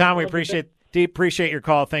 Tom, we appreciate your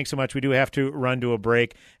call. Thanks so much. We do have to run to a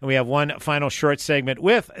break, and we have one final short segment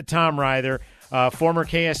with Tom Ryther. Former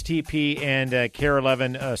KSTP and KARE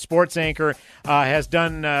 11 sports anchor, has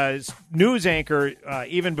done news anchor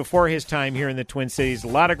even before his time here in the Twin Cities. A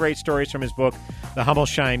lot of great stories from his book, The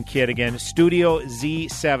Hummelsheim Kid. Again, Studio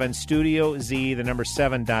Z7, Studio Z, the number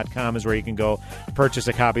 7.com is where you can go purchase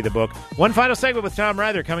a copy of the book. One final segment with Tom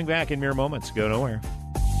Ryther coming back in mere moments. Go nowhere.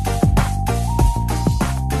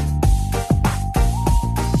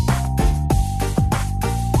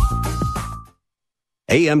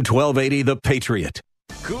 AM 1280, The Patriot.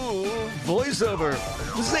 Cool voiceover.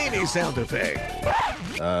 Zany sound effect.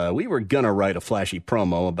 We were gonna write a flashy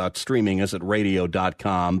promo about streaming us at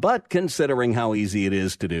radio.com, but considering how easy it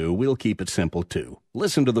is to do, we'll keep it simple too.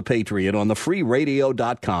 Listen to The Patriot on the free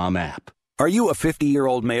radio.com app. Are you a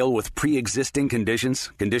 50-year-old male with pre-existing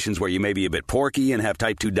conditions? Conditions where you may be a bit porky and have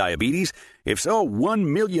type 2 diabetes? If so, $1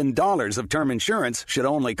 million of term insurance should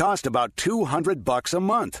only cost about $200 a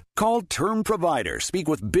month. Call Term Provider. Speak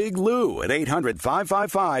with Big Lou at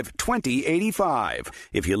 800-555-2085.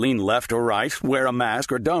 If you lean left or right, wear a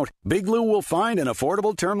mask or don't, Big Lou will find an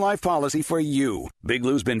affordable term life policy for you. Big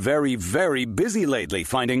Lou's been very, very busy lately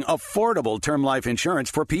finding affordable term life insurance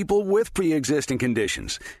for people with pre-existing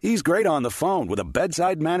conditions. He's great on the phone with a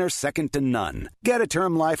bedside manner second to none. Get a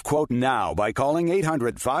term life quote now by calling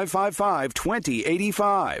 800-555-2085.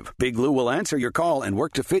 Big Lou will answer your call and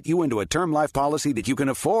work to fit you into a term life policy that you can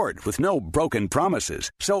afford with no broken promises.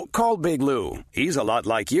 So call Big Lou. He's a lot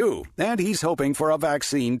like you, and he's hoping for a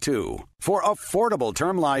vaccine too. For affordable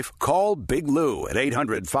term life, call Big Lou at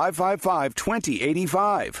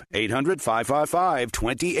 800-555-2085,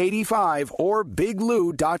 800-555-2085, or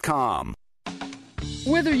biglou.com.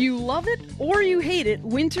 Whether you love it or you hate it,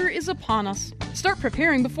 winter is upon us. Start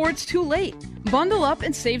preparing before it's too late. Bundle up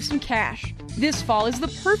and save some cash. This fall is the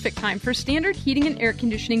perfect time for Standard Heating and Air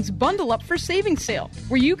Conditioning's Bundle Up for Savings sale,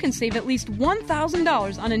 where you can save at least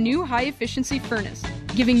 $1,000 on a new high-efficiency furnace.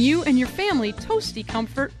 giving you and your family toasty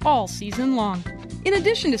comfort all season long. In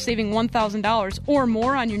addition to saving $1,000 or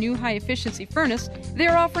more on your new high-efficiency furnace, they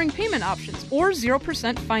are offering payment options or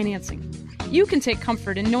 0% financing. You can take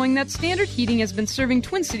comfort in knowing that Standard Heating has been serving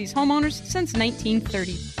Twin Cities homeowners since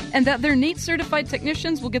 1930, and that their NATE-certified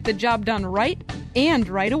technicians will get the job done right and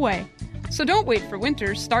right away. So don't wait for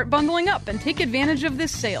winter. Start bundling up and take advantage of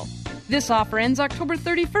this sale. This offer ends October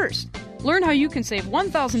 31st. Learn how you can save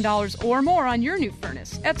 $1,000 or more on your new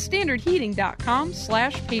furnace at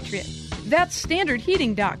standardheating.com/patriot. That's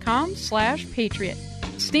standardheating.com/patriot.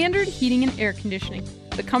 Standard Heating and Air Conditioning.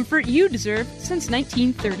 The comfort you deserve since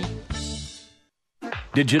 1930.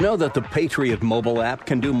 Did you know that the Patriot mobile app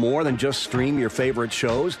can do more than just stream your favorite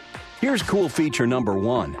shows? Here's cool feature number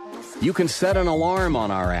 1. You can set an alarm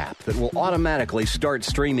on our app that will automatically start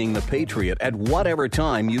streaming the Patriot at whatever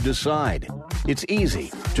time you decide. It's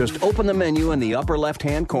easy. Just open the menu in the upper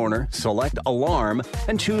left-hand corner, select Alarm,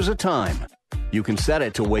 and choose a time. You can set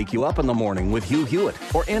it to wake you up in the morning with Hugh Hewitt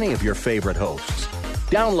or any of your favorite hosts.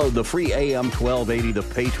 Download the free AM 1280 The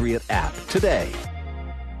Patriot app today.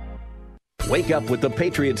 Wake up with the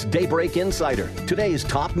Patriots Daybreak Insider. Today's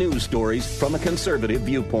top news stories from a conservative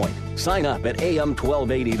viewpoint. Sign up at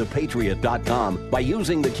am1280thepatriot.com by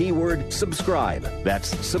using the keyword subscribe. That's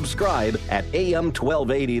subscribe at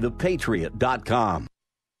am1280thepatriot.com.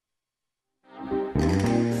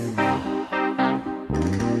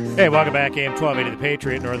 Hey, welcome back, AM 1280 The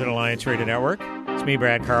Patriot, Northern Alliance Radio Network. It's me,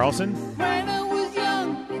 Brad Carlson.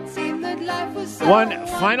 One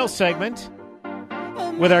final segment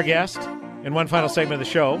with our guest, and one final segment of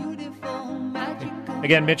the show.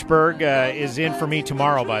 Again, Mitch Berg is in for me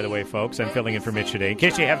tomorrow, by the way, folks. I'm filling in for Mitch today, in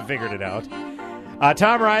case you haven't figured it out.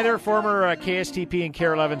 Tom Ryther, former KSTP and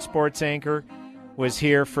KARE 11 sports anchor, was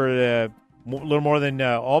here for a little more than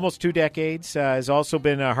almost 2 decades. Has also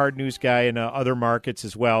been a hard news guy in other markets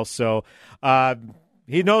as well. So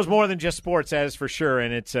he knows more than just sports, that is for sure,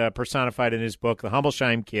 and it's personified in his book, The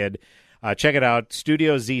Humblesheim Kid. Check it out,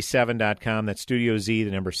 StudioZ7.com. That's StudioZ,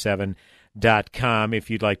 the number 7.com,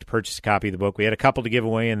 if you'd like to purchase a copy of the book. We had a couple to give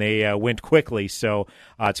away, and they went quickly, so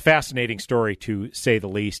it's a fascinating story, to say the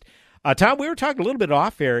least. Tom, we were talking a little bit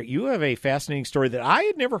off air. You have a fascinating story that I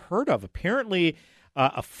had never heard of. Apparently,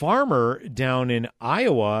 a farmer down in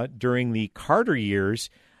Iowa during the Carter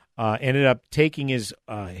years ended up taking his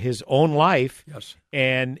own life, yes,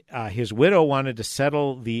 and his widow wanted to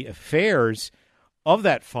settle the affairs of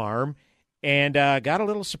that farm, and got a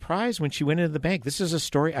little surprised when she went into the bank. This is a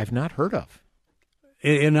story I've not heard of.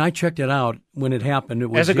 And I checked it out when it happened. It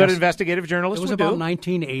was, as a good investigative journalist it was about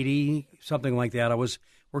 1980, something like that. I was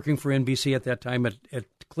working for NBC at that time at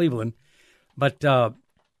Cleveland. But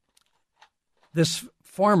this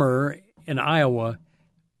farmer in Iowa,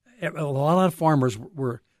 a lot of farmers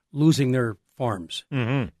were losing their farms.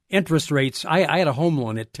 Mm-hmm. Interest rates, I had a home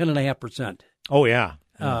loan at 10.5%. Oh, yeah.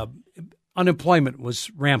 Unemployment was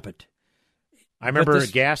rampant. I remember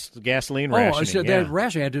gasoline rationing. So that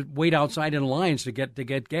ration, I had to wait outside in lines to get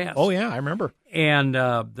gas. Oh, yeah, I remember. And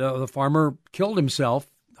the farmer killed himself,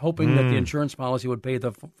 hoping that the insurance policy would pay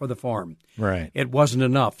for the farm. Right. It wasn't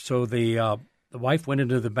enough. So the wife went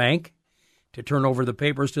into the bank to turn over the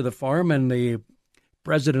papers to the farm, and the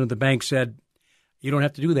president of the bank said, "You don't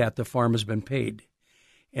have to do that. The farm has been paid."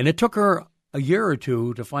 And it took her a year or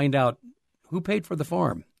two to find out who paid for the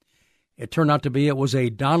farm. It turned out to be, it was a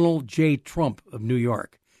Donald J. Trump of New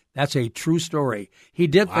York. That's a true story. He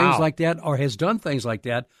did things like that, or has done things like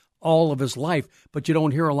that all of his life, but you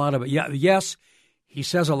don't hear a lot of it. Yeah, yes, he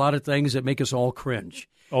says a lot of things that make us all cringe.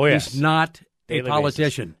 Oh, yes. He's not Daily a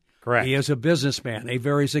politician. Basis. Correct. He is a businessman, a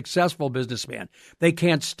very successful businessman. They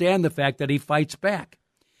can't stand the fact that he fights back.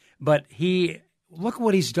 But look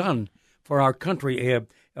what he's done for our country.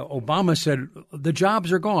 Obama said the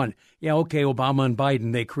jobs are gone. Yeah, okay, Obama and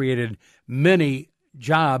Biden, they created many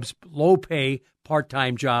jobs, low pay,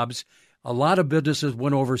 part-time jobs. A lot of businesses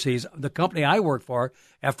went overseas. The company I worked for,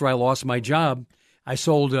 after I lost my job, I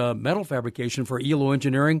sold metal fabrication for Elo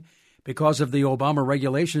Engineering. Because of the Obama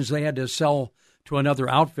regulations, they had to sell to another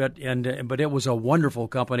outfit, but it was a wonderful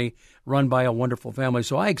company run by a wonderful family.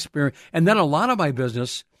 So I experienced, and then a lot of my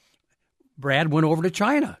business, Brad, went over to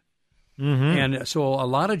China. Mm-hmm. And so a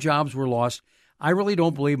lot of jobs were lost. I really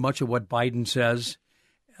don't believe much of what Biden says.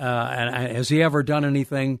 And has he ever done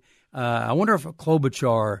anything? I wonder if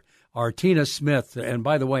Klobuchar or Tina Smith, and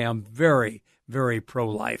by the way, I'm very, very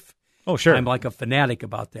pro-life. Oh, sure. I'm like a fanatic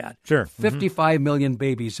about that. Sure. 55 million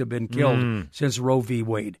babies have been killed since Roe v.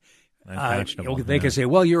 Wade. They can say,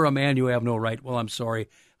 well, you're a man, you have no right. Well, I'm sorry,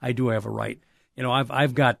 I do have a right. You know,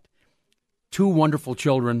 I've got 2 wonderful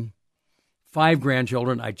children, 5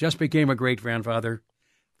 grandchildren. I just became a great-grandfather.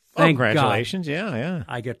 Thank congratulations. God. Yeah.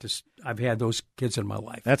 I've had those kids in my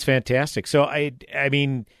life. That's fantastic. So, I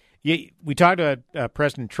mean, we talked about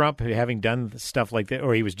President Trump having done stuff like that,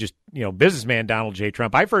 or he was just, businessman Donald J.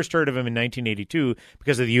 Trump. I first heard of him in 1982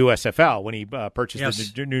 because of the USFL when he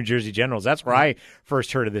purchased the New Jersey Generals. That's where I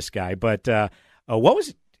first heard of this guy. But what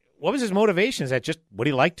was his motivation? Is that just what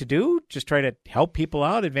he liked to do? Just try to help people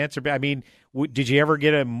out, advance their... I mean, did you ever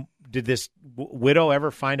did this widow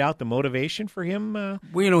ever find out the motivation for him?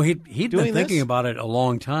 He'd been thinking about it a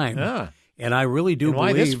long time. Yeah. And I really do believe...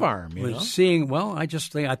 Why this farm?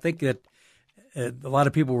 I think that a lot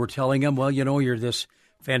of people were telling him, well, you're this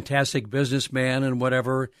fantastic businessman and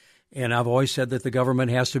whatever. And I've always said that the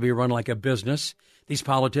government has to be run like a business. These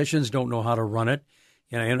politicians don't know how to run it.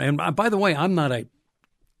 And by the way, I'm not a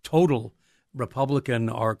total Republican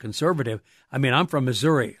or conservative. I mean, I'm from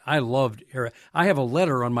Missouri. I loved Harry. I have a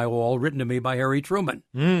letter on my wall written to me by Harry Truman.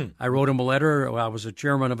 I wrote him a letter. I was a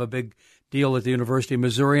chairman of a big deal at the University of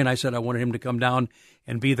Missouri, and I said I wanted him to come down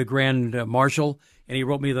and be the Grand Marshal. And he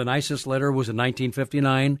wrote me the nicest letter. It was in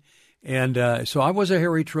 1959. And so I was a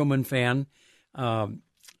Harry Truman fan.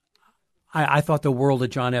 I thought the world of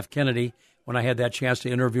John F. Kennedy when I had that chance to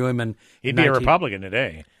interview him. And he'd be a Republican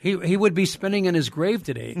today. He would be spinning in his grave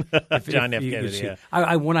today. John F. Kennedy,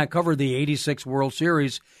 yeah. When I covered the 86 World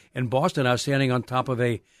Series in Boston, I was standing on top of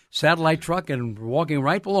a satellite truck, and walking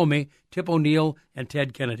right below me, Tip O'Neill and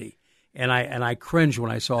Ted Kennedy. And I cringe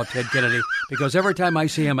when I saw Ted Kennedy because every time I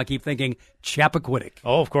see him, I keep thinking Chappaquiddick.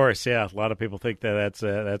 Oh, of course, yeah. A lot of people think that's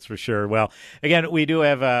for sure. Well, again, we do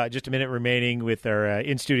have just a minute remaining with our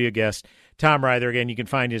in-studio guest, Tom Ryther. Again, you can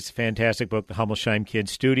find his fantastic book, The Hummelsheim Kid,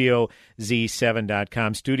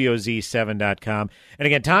 StudioZ7.com, StudioZ7.com. And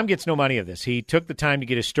again, Tom gets no money of this. He took the time to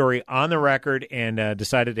get his story on the record and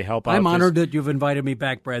decided to help out. I'm honored that you've invited me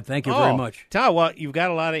back, Brad. Thank you very much. Tom, well, you've got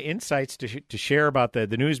a lot of insights to share about the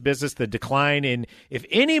news business, the decline. And if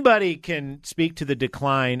anybody can speak to the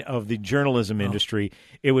decline of the journalism industry,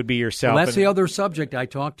 it would be yourself. Well, that's the other subject I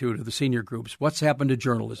talk to the senior groups. What's happened to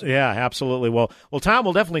journalism? Yeah, absolutely. Well, Tom,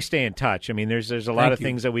 we'll definitely stay in touch. I mean, there's a lot of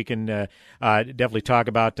things that we can definitely talk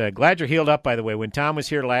about. Glad you're healed up, by the way. When Tom was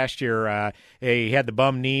here last year, he had the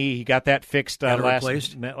bum knee. He got that fixed. Got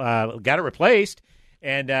it replaced.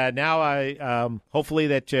 And now, hopefully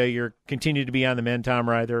that you're continue to be on the mend, Tom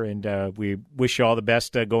Ryther, and we wish you all the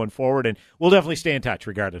best going forward. And we'll definitely stay in touch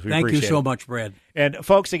regardless. Thank you so much, Brad. And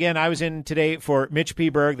folks, again, I was in today for Mitch P.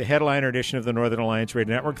 Berg, the headliner edition of the Northern Alliance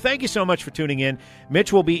Radio Network. Thank you so much for tuning in.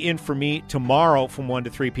 Mitch will be in for me tomorrow from 1 to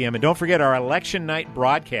 3 p.m. And don't forget, our election night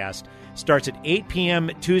broadcast starts at 8 p.m.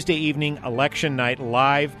 Tuesday evening, election night,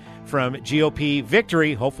 live from GOP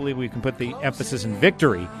Victory. Hopefully we can put the emphasis in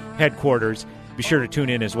Victory headquarters. Be sure to tune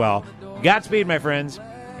in as well. Godspeed, my friends.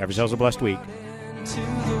 Have yourselves a blessed week. To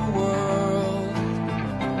the world.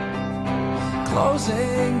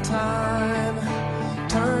 Closing time.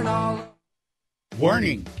 Turn all.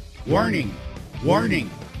 Warning, warning, warning.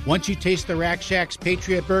 Once you taste the Rack Shack's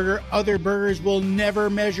Patriot Burger, other burgers will never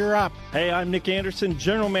measure up. Hey, I'm Nick Anderson,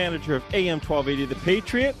 General Manager of AM 1280 The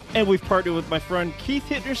Patriot, and we've partnered with my friend Keith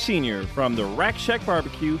Hittner Sr. from the Rack Shack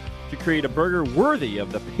Barbecue to create a burger worthy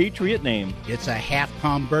of the Patriot name. It's a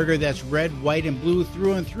half-pound burger that's red, white, and blue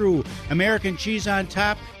through and through, American cheese on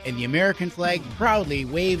top, and the American flag proudly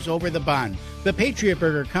waves over the bun. The Patriot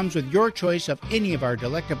Burger comes with your choice of any of our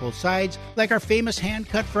delectable sides, like our famous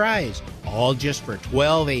hand-cut fries, all just for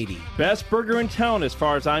 $12.80. Best burger in town as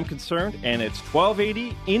far as I'm concerned, and it's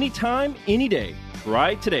 $12.80 anytime, any day.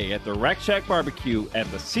 Try today at the Rack Shack Barbecue at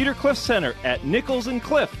the Cedar Cliff Center at Nichols and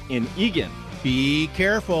Cliff in Eagan. Be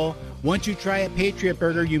careful. Once you try a Patriot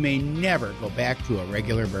Burger, you may never go back to a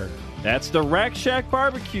regular burger. That's the Rack Shack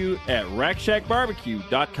Barbecue at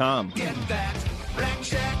RackShackBarbecue.com. Get that Rack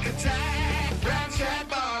Shack attack. Rack Shack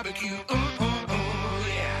Barbecue.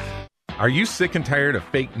 Yeah. Are you sick and tired of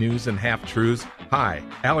fake news and half-truths? Hi,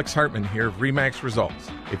 Alex Hartman here of RE/MAX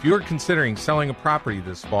Results. If you are considering selling a property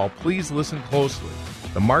this fall, please listen closely.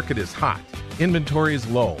 The market is hot. Inventory is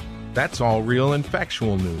low. That's all real and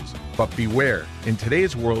factual news. But beware, in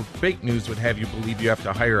today's world, fake news would have you believe you have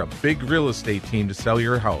to hire a big real estate team to sell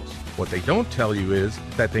your house. What they don't tell you is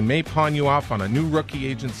that they may pawn you off on a new rookie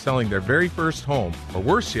agent selling their very first home, or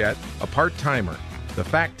worse yet, a part-timer. The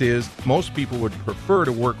fact is, most people would prefer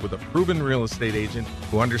to work with a proven real estate agent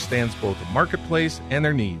who understands both the marketplace and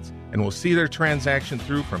their needs, and will see their transaction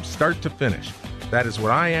through from start to finish. That is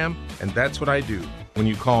what I am, and that's what I do. When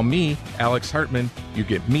you call me, Alex Hartman, you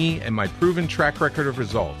get me and my proven track record of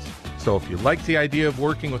results. So if you like the idea of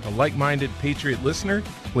working with a like-minded Patriot listener,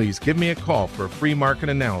 please give me a call for a free market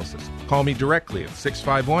analysis. call me directly at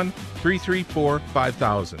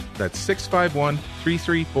 651-334-5000. That's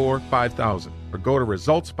 651-334-5000. Or go to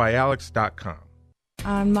resultsbyalex.com.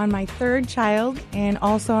 I'm on my third child and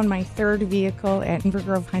also on my third vehicle at Inver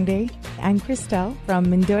Grove Hyundai. I'm Christelle from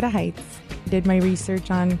Mendota Heights. Did my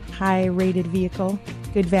research on high-rated vehicle,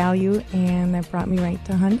 good value, and that brought me right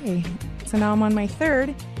to Hyundai. So now I'm on my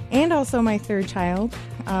third and also my third child,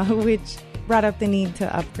 which brought up the need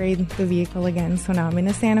to upgrade the vehicle again. So now I'm in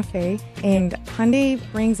a Santa Fe, and Hyundai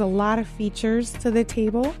brings a lot of features to the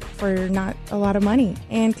table for not a lot of money.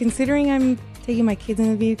 And considering I'm taking my kids in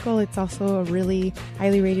the vehicle, it's also a really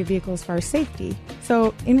highly rated vehicle as far as safety.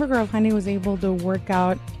 So Inver Grove Hyundai was able to work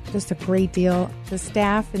out just a great deal. The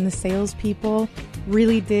staff and the salespeople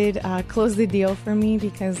really did close the deal for me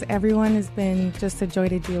because everyone has been just a joy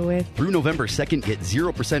to deal with. Through November 2nd, get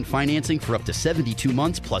 0% financing for up to 72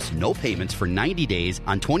 months plus no payments for 90 days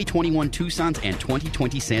on 2021 Tucsons and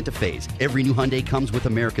 2020 Santa Fe's. Every new Hyundai comes with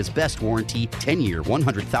America's best warranty, 10-year,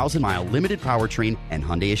 100,000-mile limited powertrain, and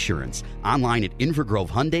Hyundai Assurance. Online at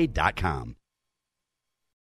InvergroveHyundai.com.